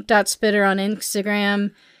 I'm ink.spitter on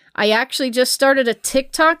Instagram. I actually just started a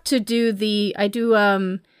TikTok to do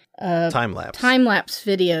time-lapse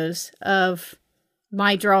videos of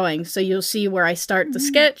my drawing. So you'll see where I start the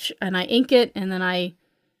sketch and I ink it and then I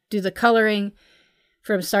do the coloring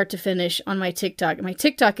from start to finish on my TikTok. My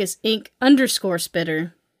TikTok is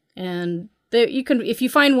ink_spitter. And there you can, if you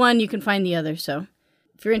find one, you can find the other. So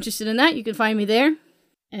if you're interested in that, you can find me there.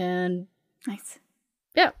 And nice.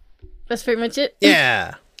 Yeah, that's pretty much it.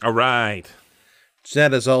 Yeah. All right.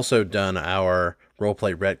 Jeanette has also done our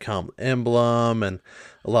Roleplay Retcon emblem and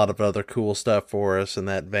a lot of other cool stuff for us in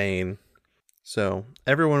that vein. So,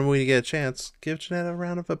 everyone, when you get a chance, give Jeanette a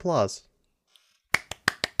round of applause.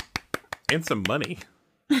 And some money.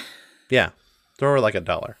 Yeah. Throw her like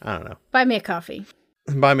 $1. I don't know. Buy me a coffee.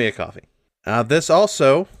 Buy me a coffee. This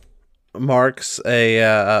also marks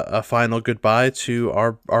a final goodbye to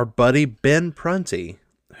our buddy Ben Prunty,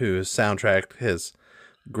 whose soundtrack has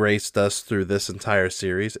graced us through this entire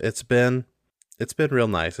series. It's been real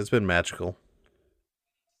nice. It's been magical.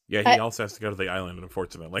 Yeah, he also has to go to the island,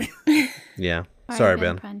 unfortunately. Yeah. Sorry,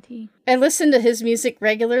 Ben. I listen to his music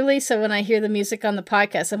regularly, so when I hear the music on the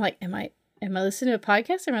podcast, I'm like, am I listening to a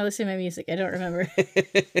podcast or am I listening to my music? I don't remember.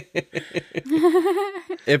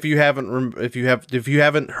 If you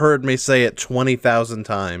haven't heard me say it 20,000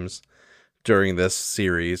 times during this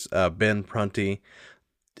series, Ben Prunty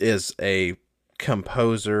is a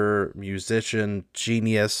composer, musician,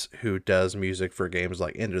 genius who does music for games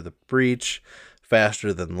like Into the Breach,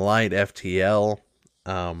 Faster Than Light, FTL.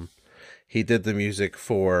 He did the music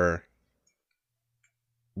for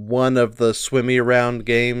one of the swimmy around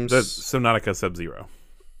games. Subnautica Sub-Zero.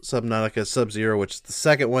 Subnautica Sub-Zero, which is the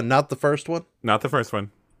second one, not the first one. Not the first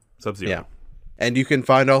one. Sub-Zero. Yeah. And you can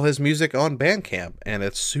find all his music on Bandcamp, and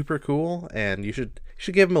it's super cool, and you should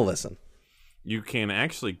give him a listen. You can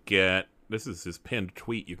actually get, this is his pinned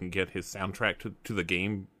tweet, you can get his soundtrack to the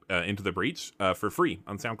game Into the Breach for free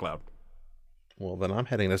on SoundCloud. Well, then I'm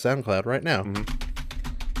heading to SoundCloud right now.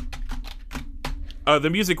 The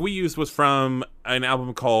music we used was from an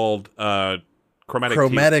album called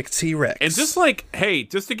Chromatic T-Rex. And just like, hey,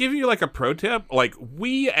 just to give you like a pro tip, like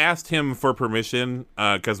we asked him for permission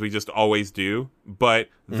because we just always do. But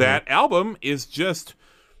that album is just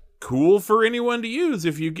cool for anyone to use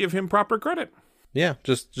if you give him proper credit. Yeah,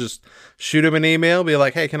 just shoot him an email, be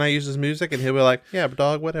like, hey, can I use this music? And he'll be like, yeah,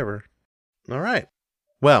 dog, whatever. All right.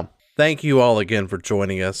 Well, thank you all again for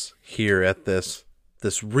joining us here at this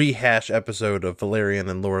rehash episode of Valerian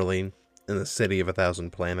and Laureline in the City of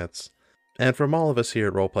 1,000 Planets. And from all of us here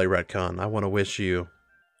at Roleplay Retcon, I want to wish you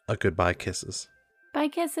a goodbye kisses. Bye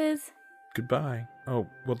kisses. Goodbye. Oh,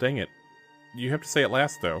 well, dang it. You have to say it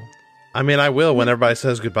last, though. I mean, I will when everybody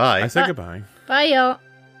says goodbye. I say goodbye. Bye, y'all.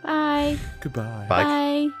 Bye. Goodbye.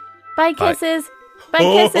 Bye. Bye kisses. Bye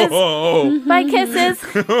kisses. Bye kisses.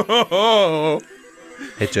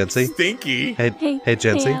 Hey, Jency. Stinky. Hey,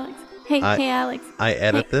 Jency. Hey, Alex. I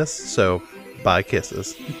edit this, so bye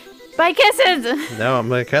kisses. Bye kisses. No, I'm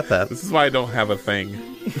going to cut that. This is why I don't have a thing.